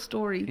 Incredible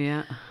story.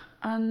 Yeah.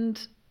 And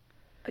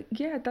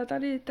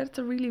that's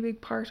a really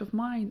big part of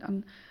mine.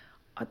 And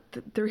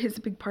there is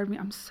a big part of me.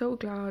 I'm so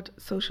glad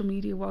social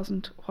media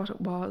wasn't what it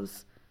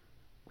was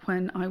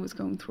when I was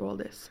going through all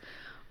this.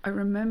 I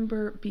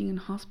remember being in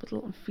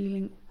hospital and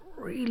feeling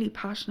really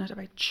passionate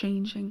about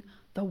changing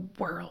the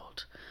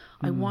world.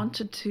 I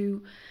wanted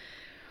to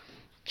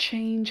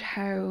change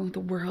how the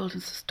world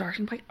is,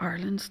 starting by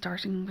Ireland,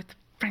 starting with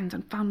friends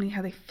and family,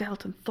 how they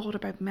felt and thought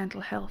about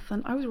mental health.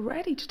 And I was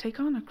ready to take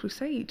on a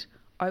crusade.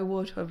 I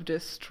would have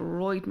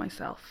destroyed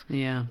myself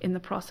in the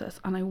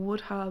process, and I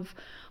would have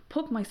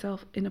put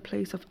myself in a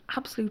place of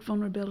absolute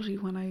vulnerability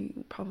when I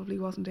probably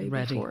wasn't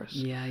able for it.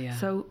 Yeah.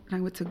 So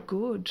now it's a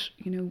good,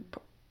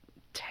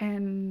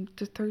 10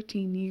 to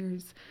 13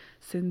 years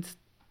since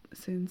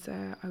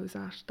I was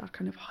at that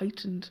kind of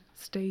heightened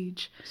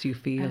stage. So you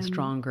feel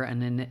stronger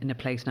and in a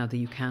place now that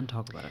you can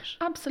talk about it.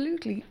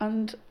 Absolutely,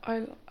 and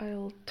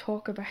I'll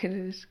talk about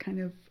it kind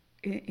of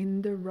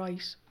in the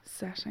right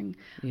setting.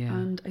 Yeah.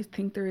 And I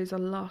think there is a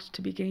lot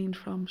to be gained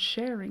from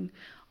sharing.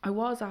 I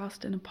was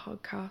asked in a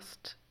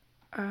podcast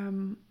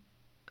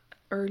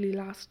early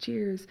last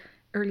year,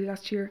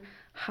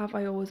 have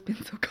I always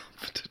been so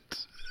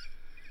confident?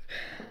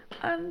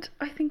 And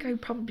I think I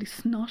probably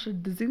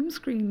snotted the Zoom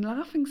screen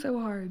laughing so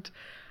hard.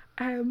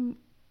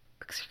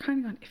 Because you're kind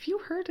of going, if you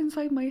heard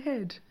inside my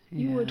head,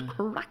 you would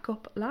crack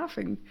up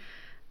laughing.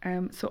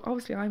 So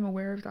obviously I'm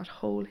aware of that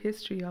whole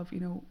history of,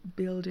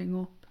 building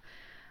up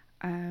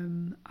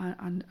and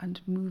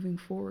moving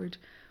forward.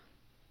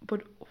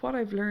 But what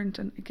I've learned,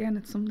 and again,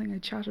 it's something I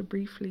chatted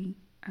briefly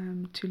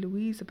to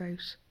Louise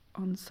about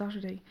on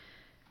Saturday,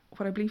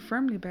 what I believe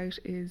firmly about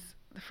is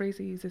the phrase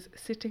I use is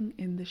sitting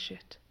in the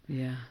shit.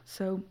 Yeah.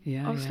 So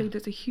obviously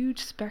there's a huge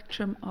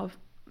spectrum of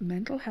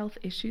mental health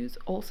issues,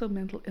 also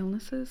mental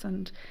illnesses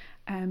and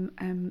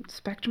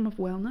spectrum of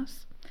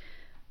wellness.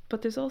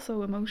 But there's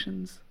also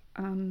emotions.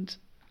 And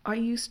I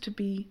used to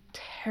be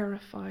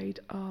terrified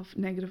of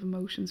negative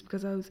emotions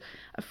because I was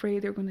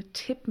afraid they were going to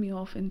tip me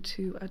off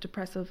into a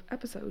depressive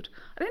episode.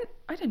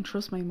 I didn't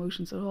trust my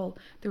emotions at all.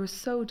 They were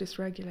so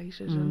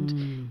dysregulated,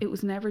 and it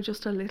was never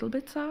just a little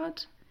bit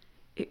sad.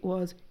 It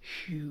was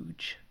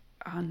huge,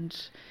 and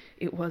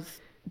it was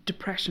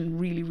depression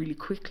really, really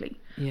quickly.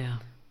 Yeah.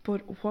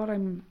 But what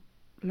I'm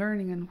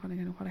learning, and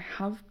what I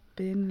have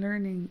been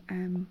learning,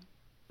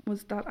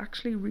 was that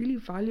actually really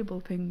valuable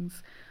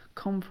things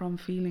come from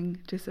feeling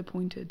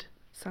disappointed,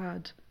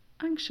 sad,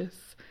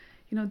 anxious.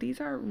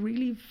 These are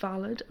really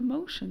valid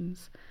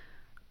emotions.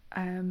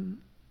 And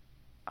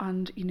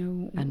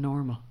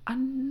normal.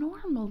 And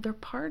normal. They're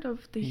part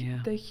of the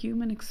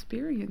human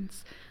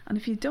experience. And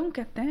if you don't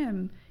get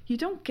them, you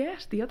don't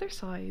get the other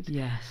side.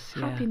 Yes.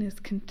 Happiness,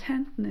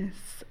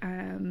 contentness,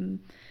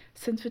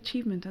 sense of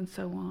achievement, and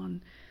so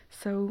on.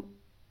 So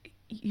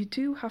you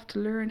do have to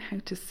learn how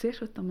to sit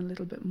with them a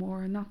little bit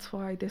more. And that's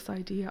why this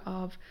idea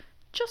of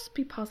just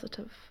be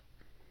positive,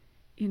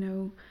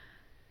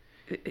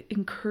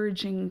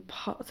 encouraging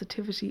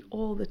positivity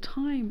all the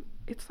time.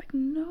 It's like,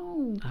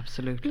 no.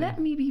 Absolutely. Let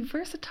me be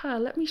versatile.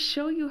 Let me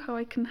show you how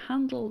I can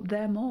handle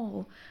them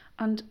all.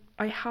 And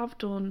I have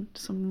done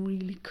some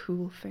really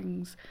cool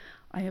things.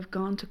 I have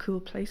gone to cool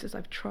places.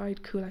 I've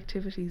tried cool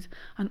activities.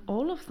 And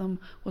all of them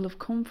will have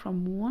come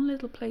from one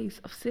little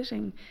place of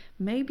sitting,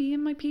 maybe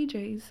in my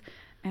PJs,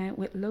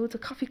 with loads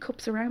of coffee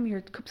cups around me, or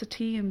cups of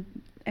tea and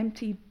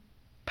empty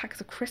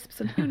packs of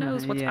crisps, and who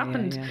knows what's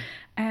happened.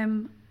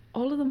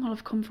 All of them will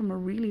have come from a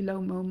really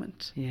low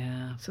moment.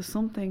 Yeah. So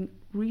something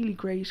really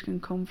great can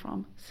come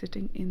from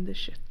sitting in the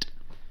shit.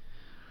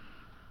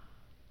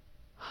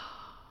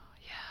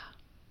 Yeah.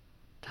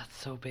 That's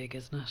so big,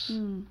 isn't it?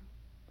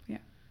 Yeah.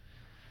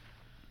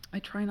 I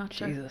try not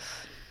to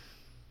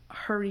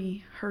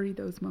hurry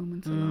those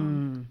moments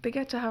along. They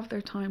get to have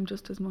their time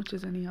just as much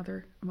as any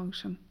other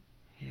emotion.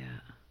 Yeah.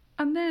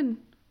 And then,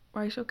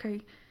 right,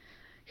 okay,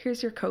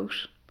 here's your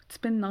coat. It's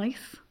been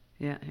nice.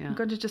 Yeah. I'm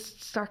going to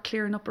just start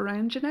clearing up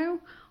around you now.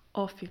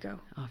 Off you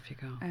go.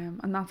 And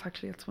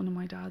that's one of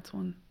my dad's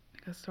one. He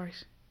goes,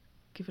 right,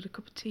 give it a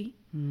cup of tea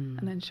and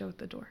then show it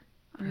the door.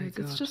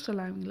 It's just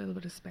allowing a little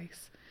bit of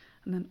space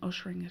and then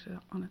ushering it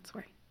on its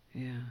way.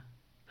 Yeah.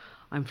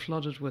 I'm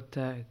flooded with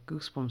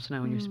goosebumps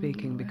now when you're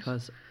speaking,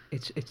 because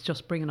it's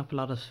just bringing up a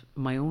lot of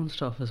my own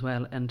stuff as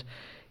well. And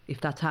if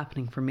that's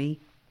happening for me,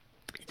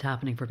 it's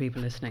happening for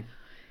people listening.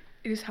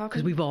 It is happening.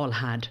 Because we've all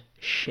had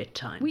shit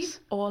times. We've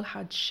all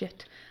had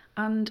shit.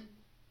 And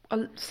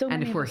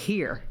and if we're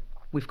here,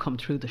 we've come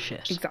through the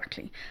shit.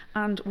 Exactly.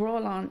 And we're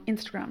all on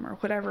Instagram or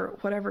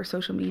whatever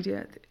social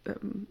media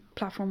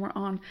platform we're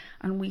on,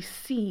 and we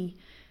see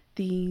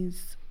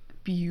these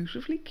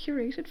beautifully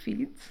curated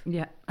feeds.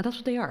 Yeah, and that's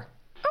what they are.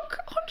 Oh,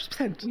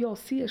 100%. We all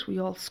see it. We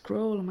all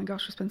scroll. Oh my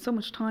gosh, we spend so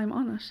much time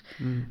on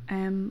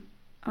it.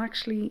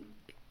 Actually,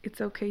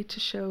 it's okay to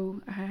show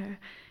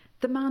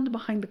the man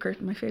behind the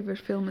curtain. My favourite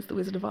film is The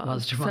Wizard of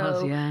Oz.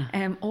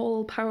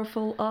 All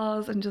powerful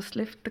Oz, and just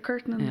lift the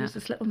curtain, and there's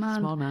this little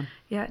man. Small man.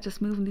 Yeah,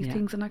 just moving these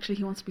things, and actually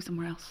he wants to be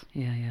somewhere else.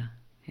 Yeah.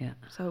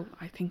 So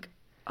I think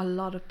a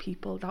lot of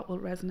people that will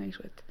resonate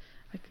with.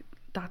 Like,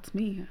 that's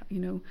me.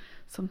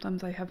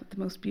 Sometimes I have the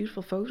most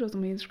beautiful photos on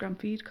my Instagram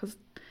feed because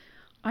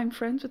I'm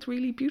friends with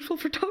really beautiful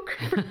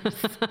photographers.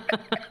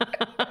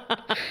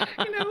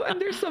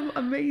 And there's some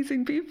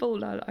amazing people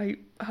that I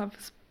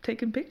have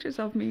taken pictures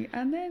of me,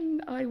 and then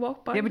I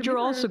walk by. Yeah, but you're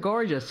also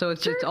gorgeous, so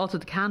it's also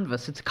the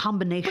canvas. It's a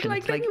combination.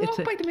 But then you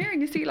walk by the mirror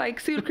and you see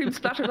Sudocreme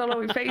splattered all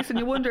over your face, and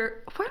you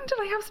wonder, when did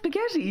I have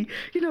spaghetti?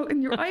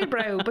 In your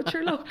eyebrow. But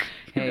you're look.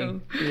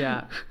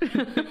 Yeah.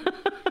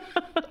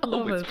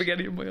 Always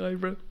spaghetti in my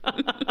eyebrow.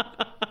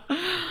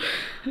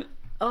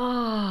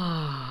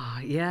 Oh,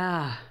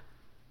 yeah.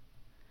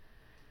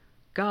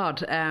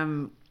 God,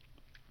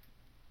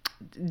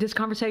 this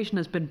conversation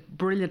has been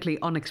brilliantly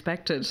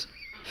unexpected.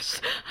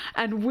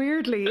 And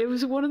weirdly, it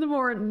was one of the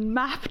more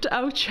mapped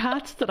out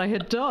chats that I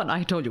had done.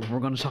 I told you, we're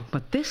going to talk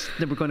about this,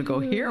 then we're going to go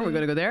here, we're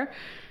going to go there.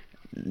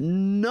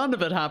 None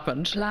of it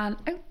happened. Plan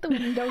out the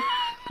window.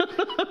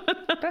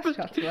 Best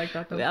chats are like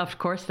that, though. Of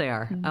course they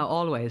are.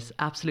 Always.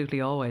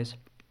 Absolutely always.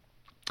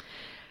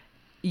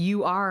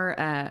 You are,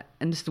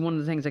 and this is one of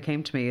the things that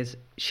came to me, is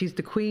she's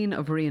the queen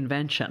of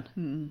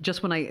reinvention.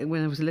 Just when I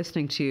was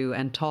listening to you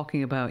and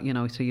talking about,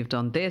 so you've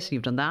done this,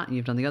 you've done that, and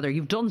you've done the other.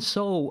 You've done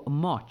so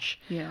much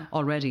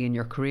already in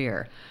your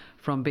career,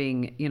 from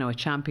being, a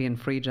champion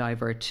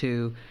freediver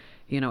to,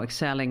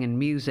 excelling in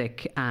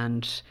music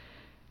and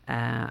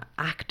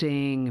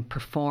acting,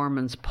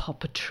 performance,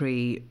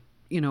 puppetry,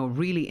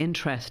 really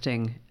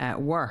interesting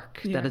work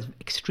that is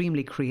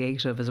extremely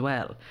creative as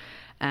well.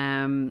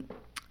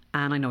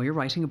 And I know you're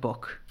writing a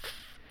book.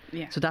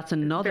 Yeah. So that's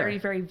another... Very,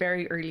 very,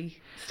 very early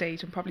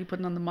stage. I'm probably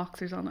putting on the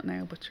moxers on it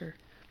now, but sure.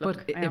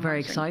 Very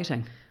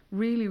exciting.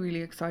 Really,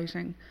 really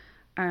exciting.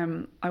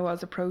 I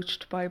was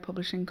approached by a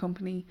publishing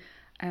company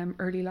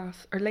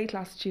late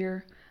last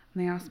year,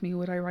 and they asked me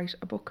would I write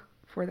a book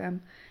for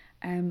them.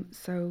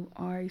 So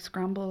I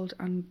scrambled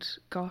and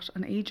got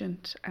an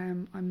agent.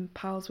 I'm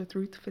pals with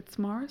Ruth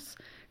Fitzmaurice,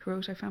 who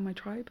wrote I Found My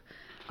Tribe.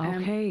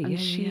 And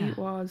she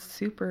was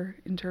super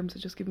in terms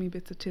of just giving me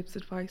bits of tips,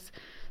 advice.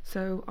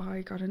 So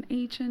I got an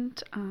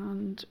agent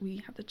and we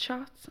had the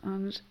chats,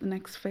 and the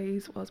next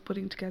phase was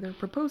putting together a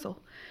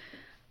proposal.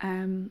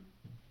 And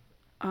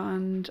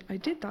I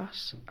did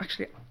that.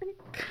 Actually,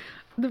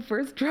 the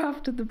first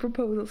draft of the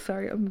proposal,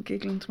 sorry, I'm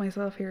giggling to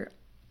myself here,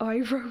 I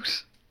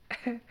wrote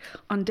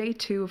on day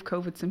 2 of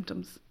COVID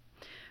symptoms.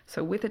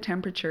 So with a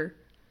temperature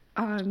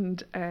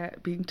and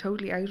being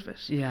totally out of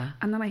it. Yeah.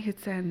 And then I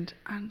hit send,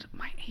 and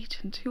my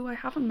agent, who I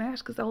haven't met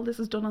because all this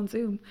is done on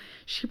Zoom,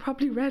 she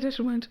probably read it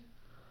and went,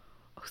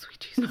 oh sweet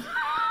Jesus,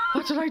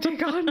 what did I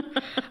take on?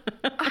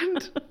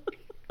 And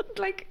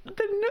the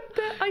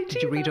idea.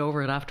 Did you read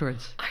over it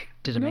afterwards?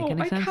 Did it make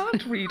any sense? No, I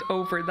can't read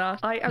over that.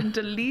 I am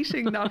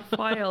deleting that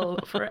file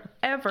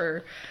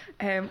forever.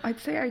 I'd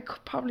say I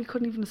probably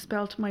couldn't even have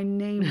spelled my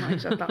name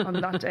right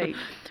on that day.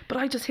 But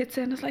I just hit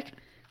send. I was like,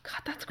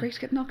 God, that's great to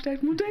get knocked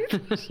out in one day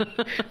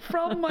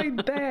from my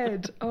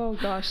bed. Oh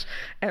gosh.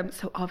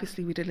 So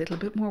obviously we did a little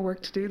bit more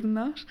work to do than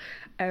that.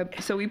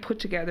 So we put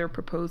together a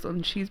proposal,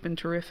 and she's been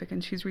terrific,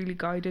 and she's really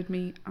guided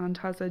me and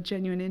has a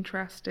genuine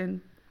interest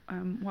in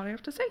what I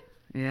have to say.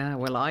 Yeah,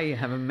 well, I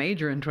have a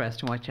major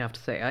interest in what you have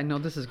to say. I know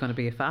this is going to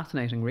be a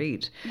fascinating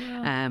read.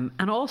 Yeah.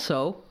 And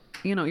also,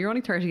 you're only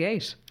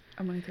 38.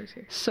 I'm only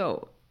 38.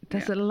 So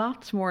there's a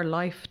lot more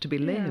life to be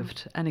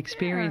lived and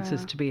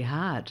experiences to be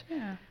had.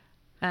 Yeah.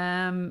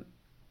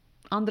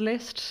 On the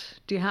list,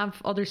 do you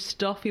have other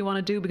stuff you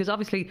want to do? Because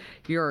obviously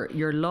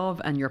your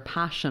love and your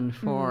passion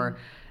for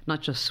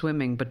not just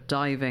swimming but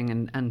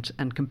diving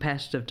and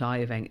competitive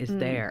diving is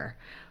there.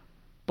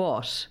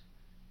 But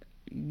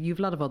you've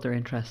a lot of other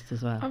interests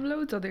as well. I've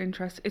loads of other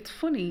interests. It's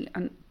funny,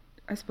 and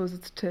I suppose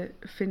it's to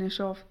finish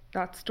off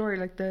that story.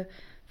 Like the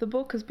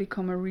book has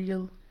become a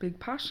real big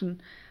passion.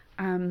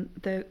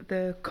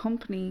 The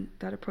company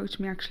that approached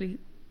me actually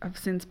have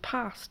since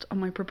passed on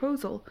my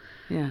proposal.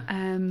 Yeah.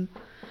 And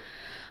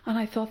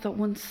I thought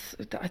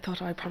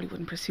that I probably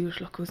wouldn't pursue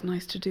it. Look, it was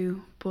nice to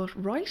do, but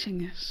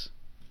writing it,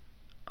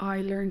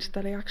 I learned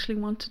that I actually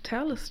want to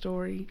tell a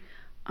story,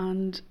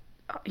 and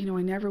you know,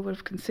 I never would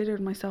have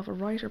considered myself a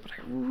writer, but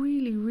I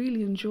really,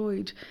 really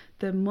enjoyed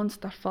the months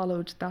that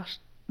followed that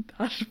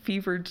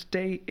fevered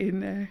day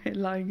in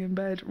lying in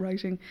bed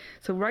writing.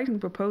 So writing the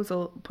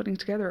proposal, putting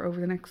together over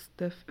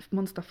the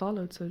months that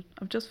followed, so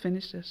I've just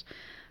finished it,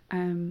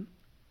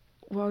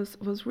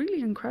 was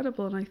really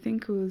incredible. And I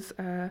think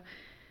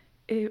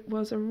it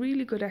was a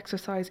really good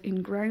exercise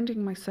in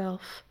grounding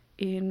myself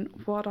in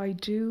what I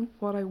do,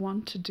 what I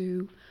want to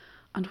do,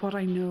 and what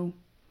I know.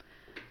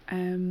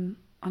 And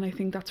I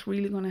think that's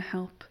really going to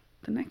help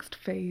the next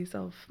phase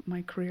of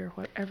my career,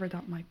 whatever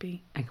that might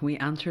be. And can we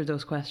answer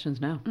those questions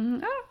now?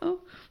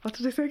 What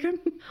did I say again?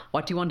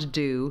 What do you want to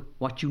do?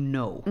 What you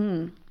know?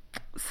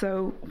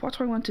 So what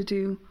do I want to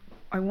do?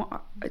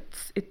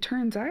 It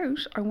turns out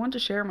I want to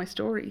share my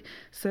story.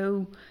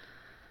 So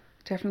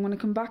definitely want to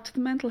come back to the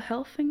mental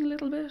health thing a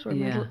little bit, or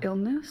mental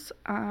illness,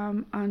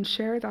 and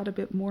share that a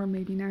bit more.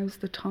 Maybe now's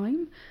the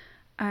time.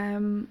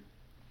 And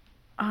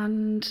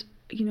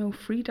you know,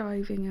 free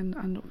diving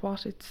and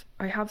what it's.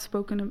 I have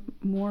spoken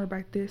more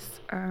about this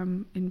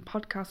in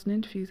podcasts and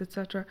interviews,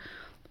 etc.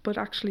 But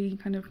actually,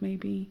 kind of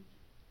maybe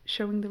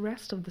showing the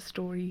rest of the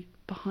story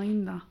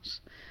behind that.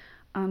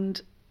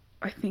 And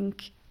I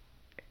think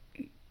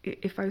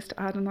if I was to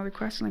add another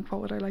question, like what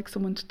would I like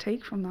someone to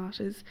take from that,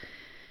 is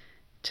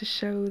to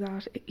show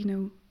that, you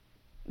know,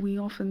 we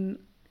often.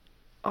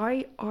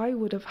 I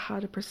would have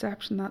had a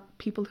perception that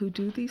people who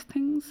do these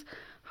things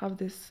have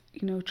this,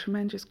 you know,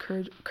 tremendous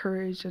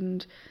courage,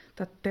 and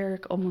that they're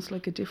almost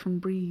like a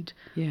different breed.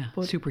 Yeah,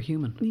 but,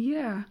 superhuman.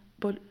 Yeah,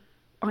 but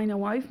I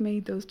know I've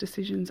made those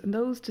decisions, and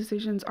those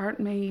decisions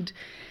aren't made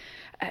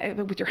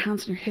with your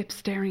hands on your hips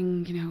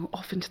staring, you know,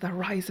 off into the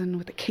horizon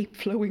with the cape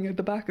flowing at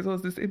the back, as well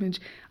as this image.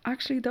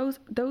 Actually,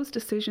 those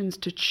decisions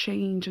to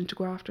change and to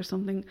go after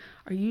something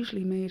are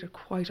usually made at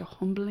quite a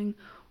humbling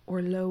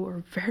or low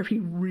or very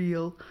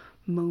real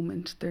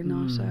moment. They're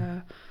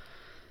not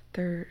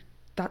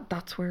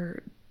that's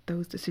where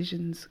those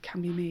decisions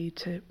can be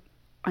made.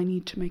 I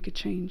need to make a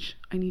change.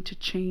 I need to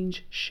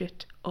change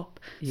shit up.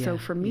 So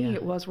for me,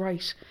 it was,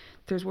 right,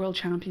 there's World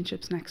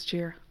Championships next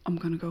year. I'm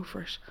going to go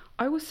for it.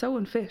 I was so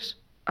unfit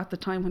at the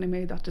time when I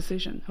made that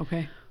decision.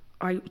 Okay.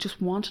 I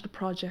just wanted a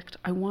project.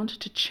 I wanted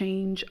to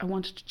change. I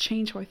wanted to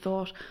change how I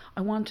thought.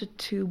 I wanted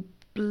to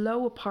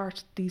blow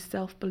apart these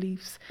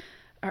self-beliefs,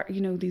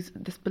 you know,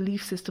 this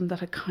belief system that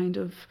had kind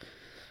of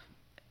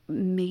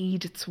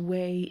made its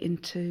way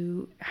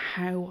into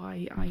how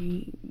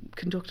I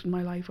conducted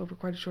my life over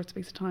quite a short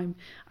space of time,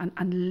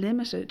 and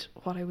limited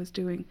what I was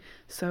doing.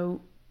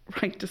 So,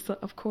 right,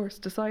 of course,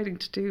 deciding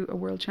to do a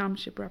World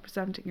Championship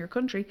representing your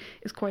country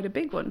is quite a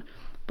big one,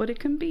 but it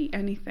can be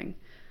anything.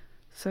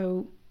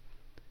 So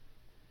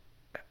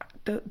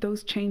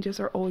those changes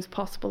are always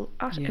possible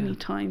at any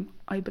time,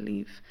 I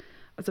believe,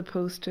 as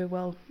opposed to,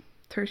 well,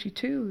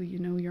 32, you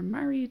know, you're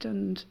married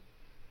and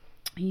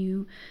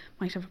you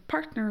might have a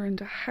partner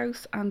and a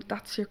house, and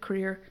that's your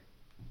career.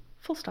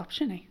 Full stop,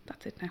 shinny.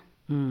 That's it now.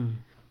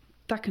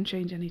 That can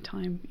change any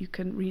time. You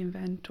can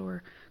reinvent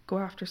or go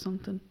after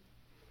something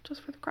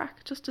just for the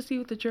crack, just to see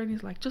what the journey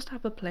is like, just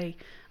have a play,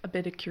 a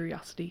bit of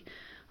curiosity.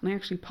 And I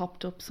actually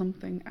popped up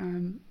something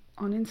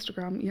on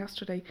Instagram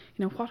yesterday,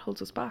 you know, what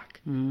holds us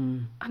back?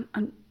 And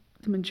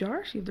the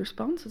majority of the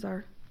responses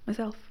are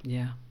myself.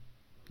 Yeah.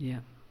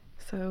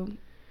 So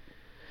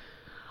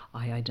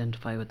I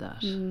identify with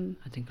that.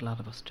 I think a lot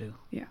of us do.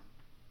 Yeah,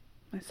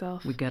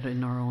 myself. We get it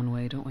in our own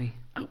way, don't we?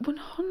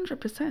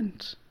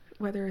 100%.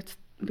 Whether it's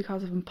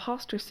because of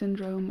imposter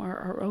syndrome or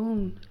our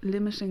own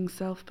limiting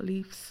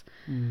self-beliefs.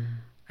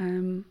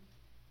 But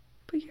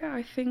yeah,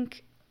 I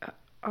think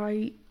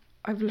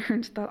I've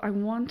learned that I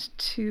want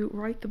to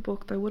write the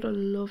book that I would have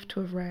loved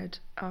to have read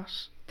at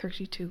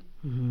 32.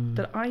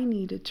 That I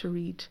needed to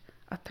read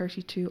at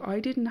 32. I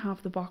didn't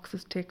have the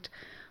boxes ticked.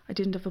 I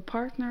didn't have a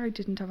partner, I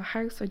didn't have a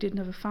house, I didn't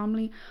have a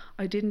family,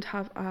 I didn't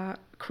have a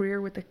career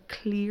with a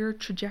clear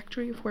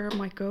trajectory of where it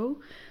might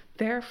go.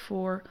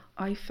 Therefore,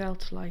 I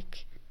felt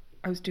like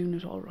I was doing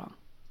it all wrong.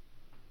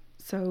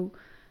 So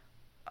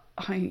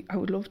I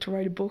would love to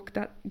write a book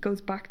that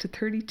goes back to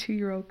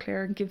 32-year-old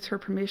Claire and gives her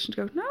permission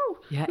to go, no,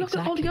 look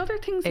at all the other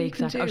things you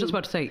can do. I was just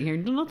about to say, you're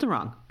nothing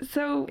wrong.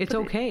 So it's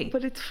okay.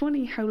 But it's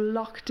funny how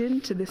locked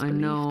into this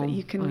belief that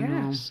you can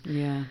get.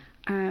 Yeah.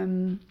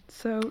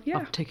 So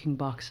yeah, of ticking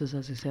boxes,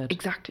 as I said.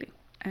 Exactly.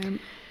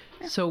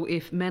 So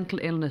if mental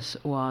illness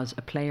was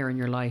a player in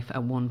your life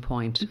at one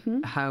point,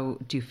 how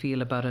do you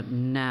feel about it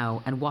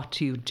now, and what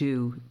do you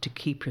do to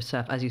keep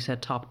yourself, as you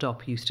said, topped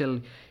up? You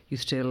still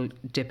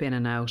dip in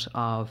and out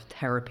of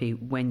therapy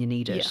when you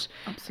need it.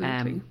 Yeah,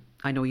 absolutely.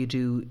 I know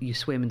you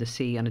swim in the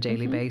sea on a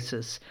daily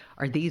basis.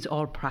 Are these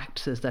all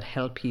practices that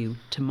help you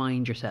to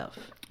mind yourself?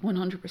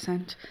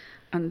 100%.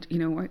 And, you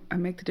know, I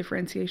make the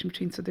differentiation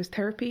between, so there's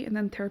therapy and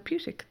then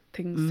therapeutic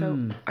things.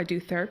 So I do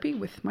therapy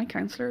with my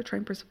counsellor, a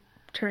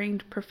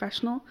trained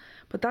professional,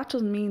 but that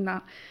doesn't mean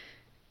that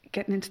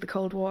getting into the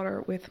cold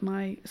water with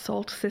my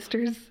salt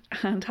sisters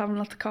and having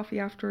lots of coffee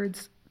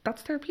afterwards,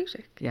 that's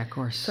therapeutic. Yeah, of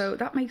course. So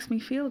that makes me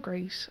feel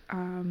great.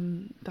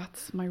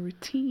 That's my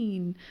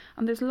routine.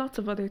 And there's lots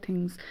of other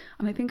things.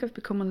 And I think I've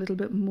become a little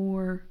bit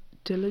more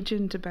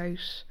diligent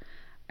about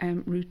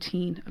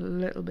routine, a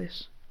little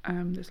bit.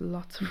 There's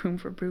lots of room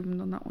for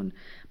improvement on that one,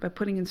 by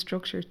putting in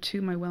structure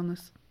to my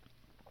wellness,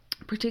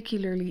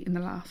 particularly in the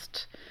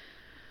last,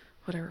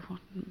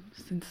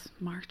 since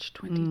March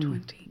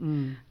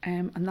 2020.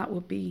 And that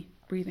would be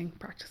breathing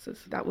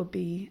practices. That would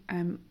be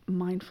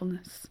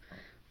mindfulness,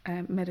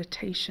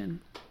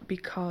 meditation,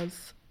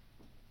 because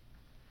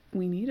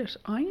we need it.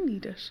 I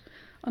need it.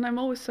 And I'm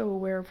always so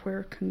aware of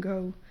where it can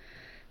go.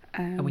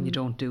 And when you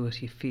don't do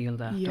it, you feel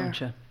that, don't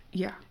you?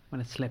 Yeah.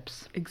 When it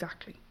slips.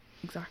 Exactly.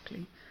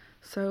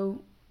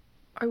 So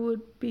I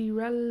would be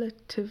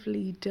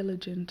relatively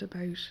diligent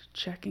about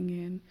checking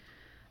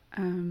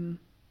in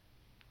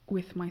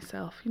with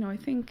myself. I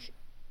think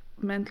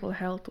mental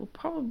health will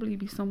probably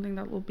be something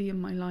that will be in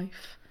my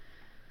life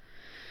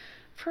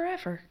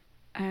forever.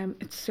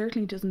 It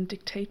certainly doesn't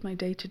dictate my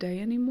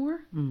day-to-day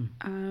anymore.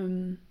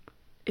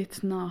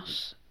 It's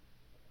not,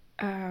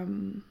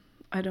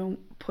 I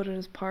don't put it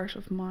as part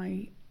of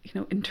my,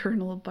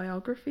 internal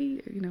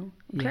biography,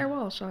 Claire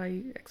Walsh,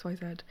 I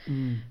XYZ.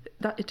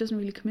 That it doesn't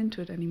really come into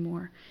it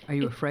anymore. Are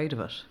you afraid of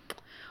it?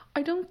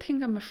 I don't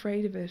think I'm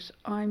afraid of it.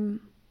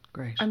 I'm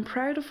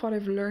proud of what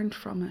I've learned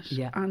from it.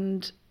 Yeah.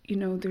 And,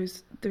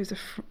 there's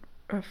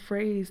a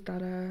phrase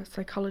that a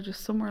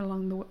psychologist somewhere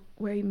along the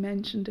way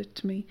mentioned it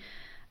to me.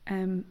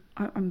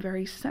 I'm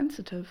very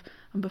sensitive,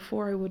 and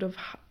before I would have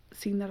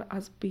seen that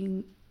as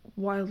being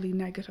wildly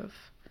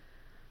negative.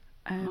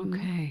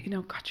 Okay.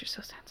 God, you're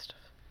so sensitive.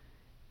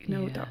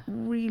 That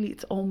really,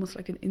 it's almost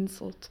like an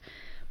insult.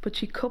 But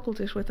she coupled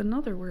it with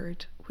another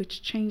word,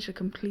 which changed it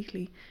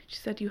completely. She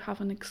said, you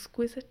have an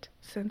exquisite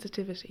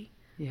sensitivity.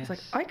 Yes. It's like,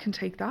 I can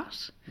take that.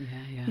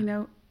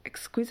 Yeah.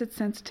 Exquisite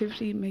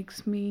sensitivity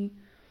makes me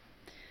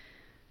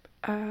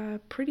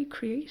pretty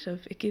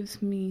creative. It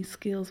gives me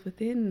skills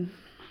within,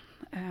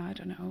 I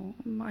don't know,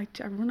 I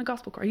run a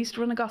gospel choir. I used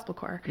to run a gospel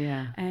choir.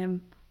 Yeah.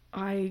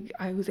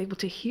 I was able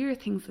to hear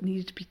things that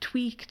needed to be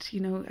tweaked.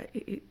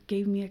 It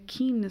gave me a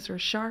keenness or a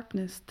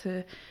sharpness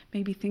to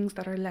maybe things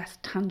that are less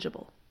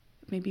tangible,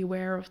 maybe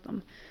aware of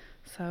them.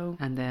 So.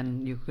 And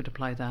then you could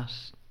apply that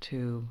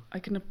to. I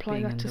can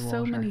apply that to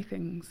so many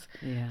things.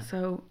 Yeah.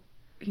 So,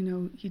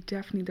 you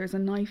definitely, there's a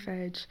knife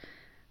edge.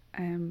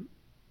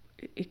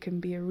 It can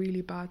be a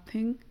really bad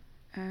thing.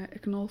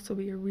 It can also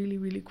be a really,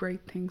 really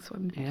great thing. So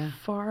I'm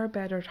far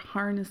better at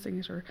harnessing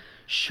it or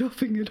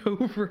shoving it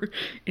over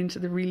into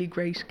the really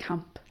great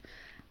camp.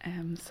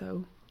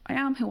 So I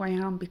am who I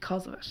am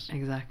because of it.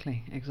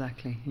 Exactly.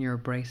 You're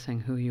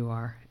embracing who you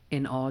are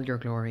in all your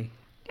glory,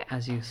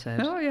 as you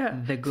said. Oh yeah,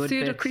 the good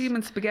pseudo bits. cream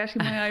and spaghetti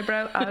in my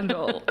eyebrow and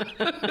all.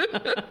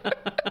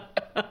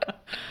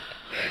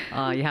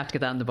 You have to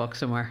get that in the book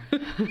somewhere.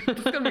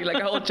 It's going to be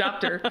like a whole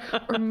chapter,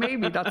 or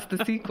maybe that's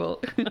the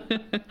sequel.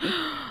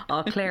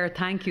 Oh, Claire,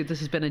 thank you. This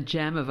has been a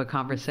gem of a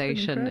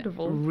conversation.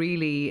 Incredible.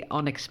 Really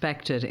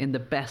unexpected in the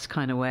best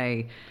kind of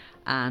way.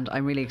 And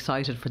I'm really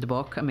excited for the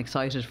book. I'm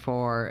excited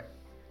for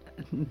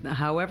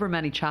however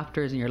many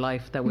chapters in your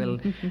life that will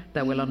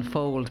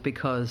unfold,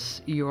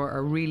 because you're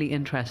a really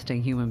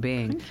interesting human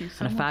being. Thank you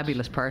so and a much.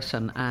 Fabulous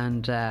person.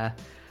 And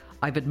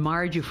I've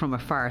admired you from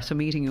afar, so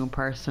meeting you in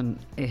person,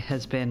 it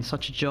has been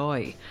such a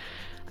joy.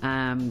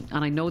 And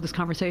I know this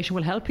conversation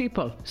will help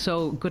people.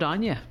 So good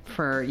on you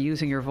for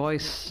using your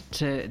voice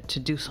to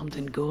do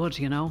something good,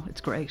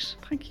 It's great.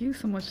 Thank you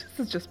so much. This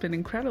has just been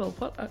incredible.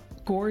 What a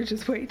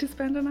gorgeous way to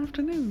spend an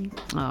afternoon.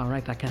 Oh,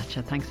 right back at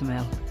you. Thanks,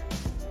 Emil.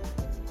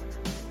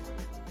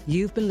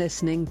 You've been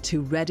listening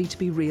to Ready to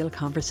Be Real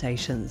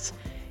Conversations.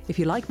 If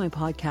you like my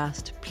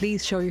podcast,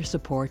 please show your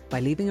support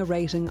by leaving a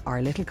rating or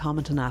a little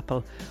comment on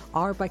Apple,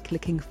 or by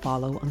clicking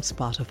follow on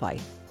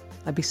Spotify.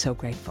 I'd be so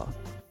grateful.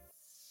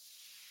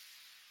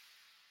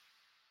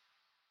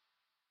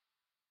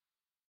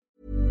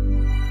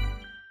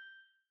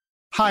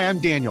 Hi, I'm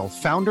Daniel,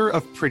 founder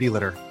of Pretty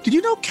Litter. Did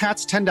you know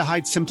cats tend to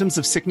hide symptoms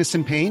of sickness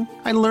and pain?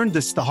 I learned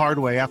this the hard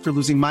way after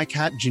losing my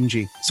cat,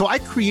 Gingy. So I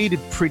created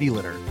Pretty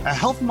Litter, a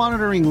health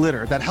monitoring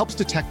litter that helps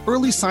detect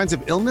early signs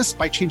of illness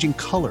by changing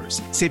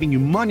colors, saving you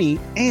money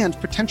and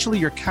potentially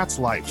your cat's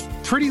life.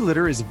 Pretty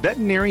Litter is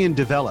veterinarian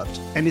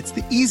developed, and it's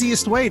the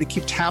easiest way to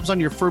keep tabs on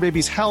your fur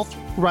baby's health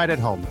right at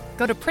home.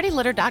 Go to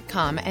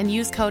prettylitter.com and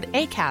use code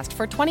ACAST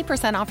for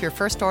 20% off your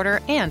first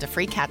order and a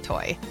free cat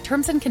toy.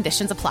 Terms and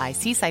conditions apply.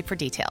 See site for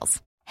details.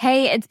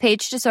 Hey, it's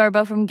Paige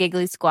DeSorbo from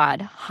Giggly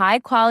Squad. High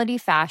quality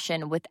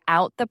fashion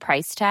without the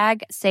price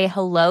tag. Say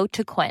hello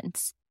to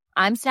Quince.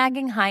 I'm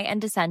snagging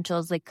high-end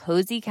essentials like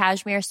cozy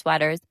cashmere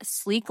sweaters,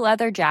 sleek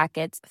leather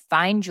jackets,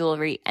 fine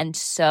jewelry, and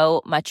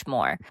so much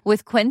more.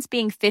 With Quince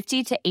being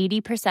 50 to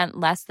 80%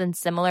 less than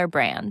similar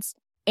brands.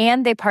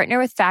 And they partner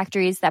with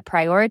factories that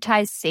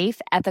prioritize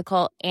safe,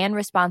 ethical, and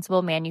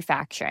responsible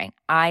manufacturing.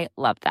 I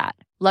love that.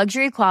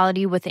 Luxury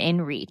quality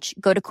within reach.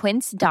 Go to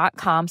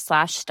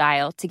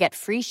quince.com/style to get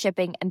free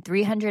shipping and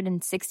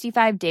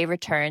 365-day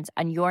returns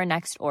on your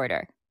next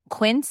order.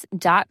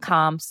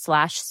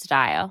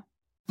 Quince.com/style.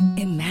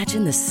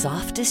 Imagine the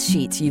softest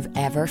sheets you've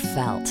ever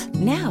felt.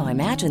 Now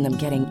imagine them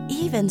getting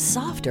even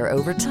softer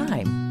over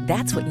time.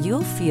 That's what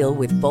you'll feel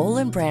with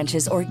Boll &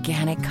 Branch's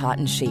organic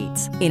cotton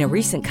sheets. In a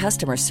recent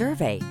customer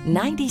survey,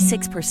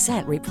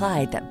 96%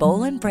 replied that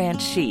Boll &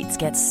 Branch sheets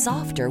get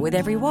softer with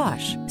every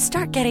wash.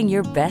 Start getting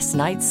your best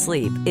night's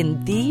sleep in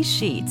these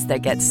sheets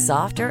that get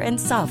softer and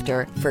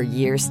softer for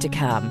years to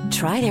come.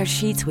 Try their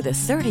sheets with a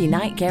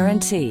 30-night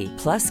guarantee.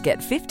 Plus, get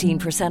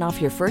 15%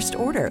 off your first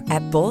order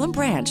at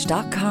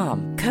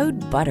bollandbranch.com. Code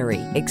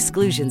BUTTERY.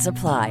 Exclusions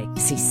apply.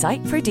 See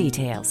site for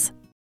details.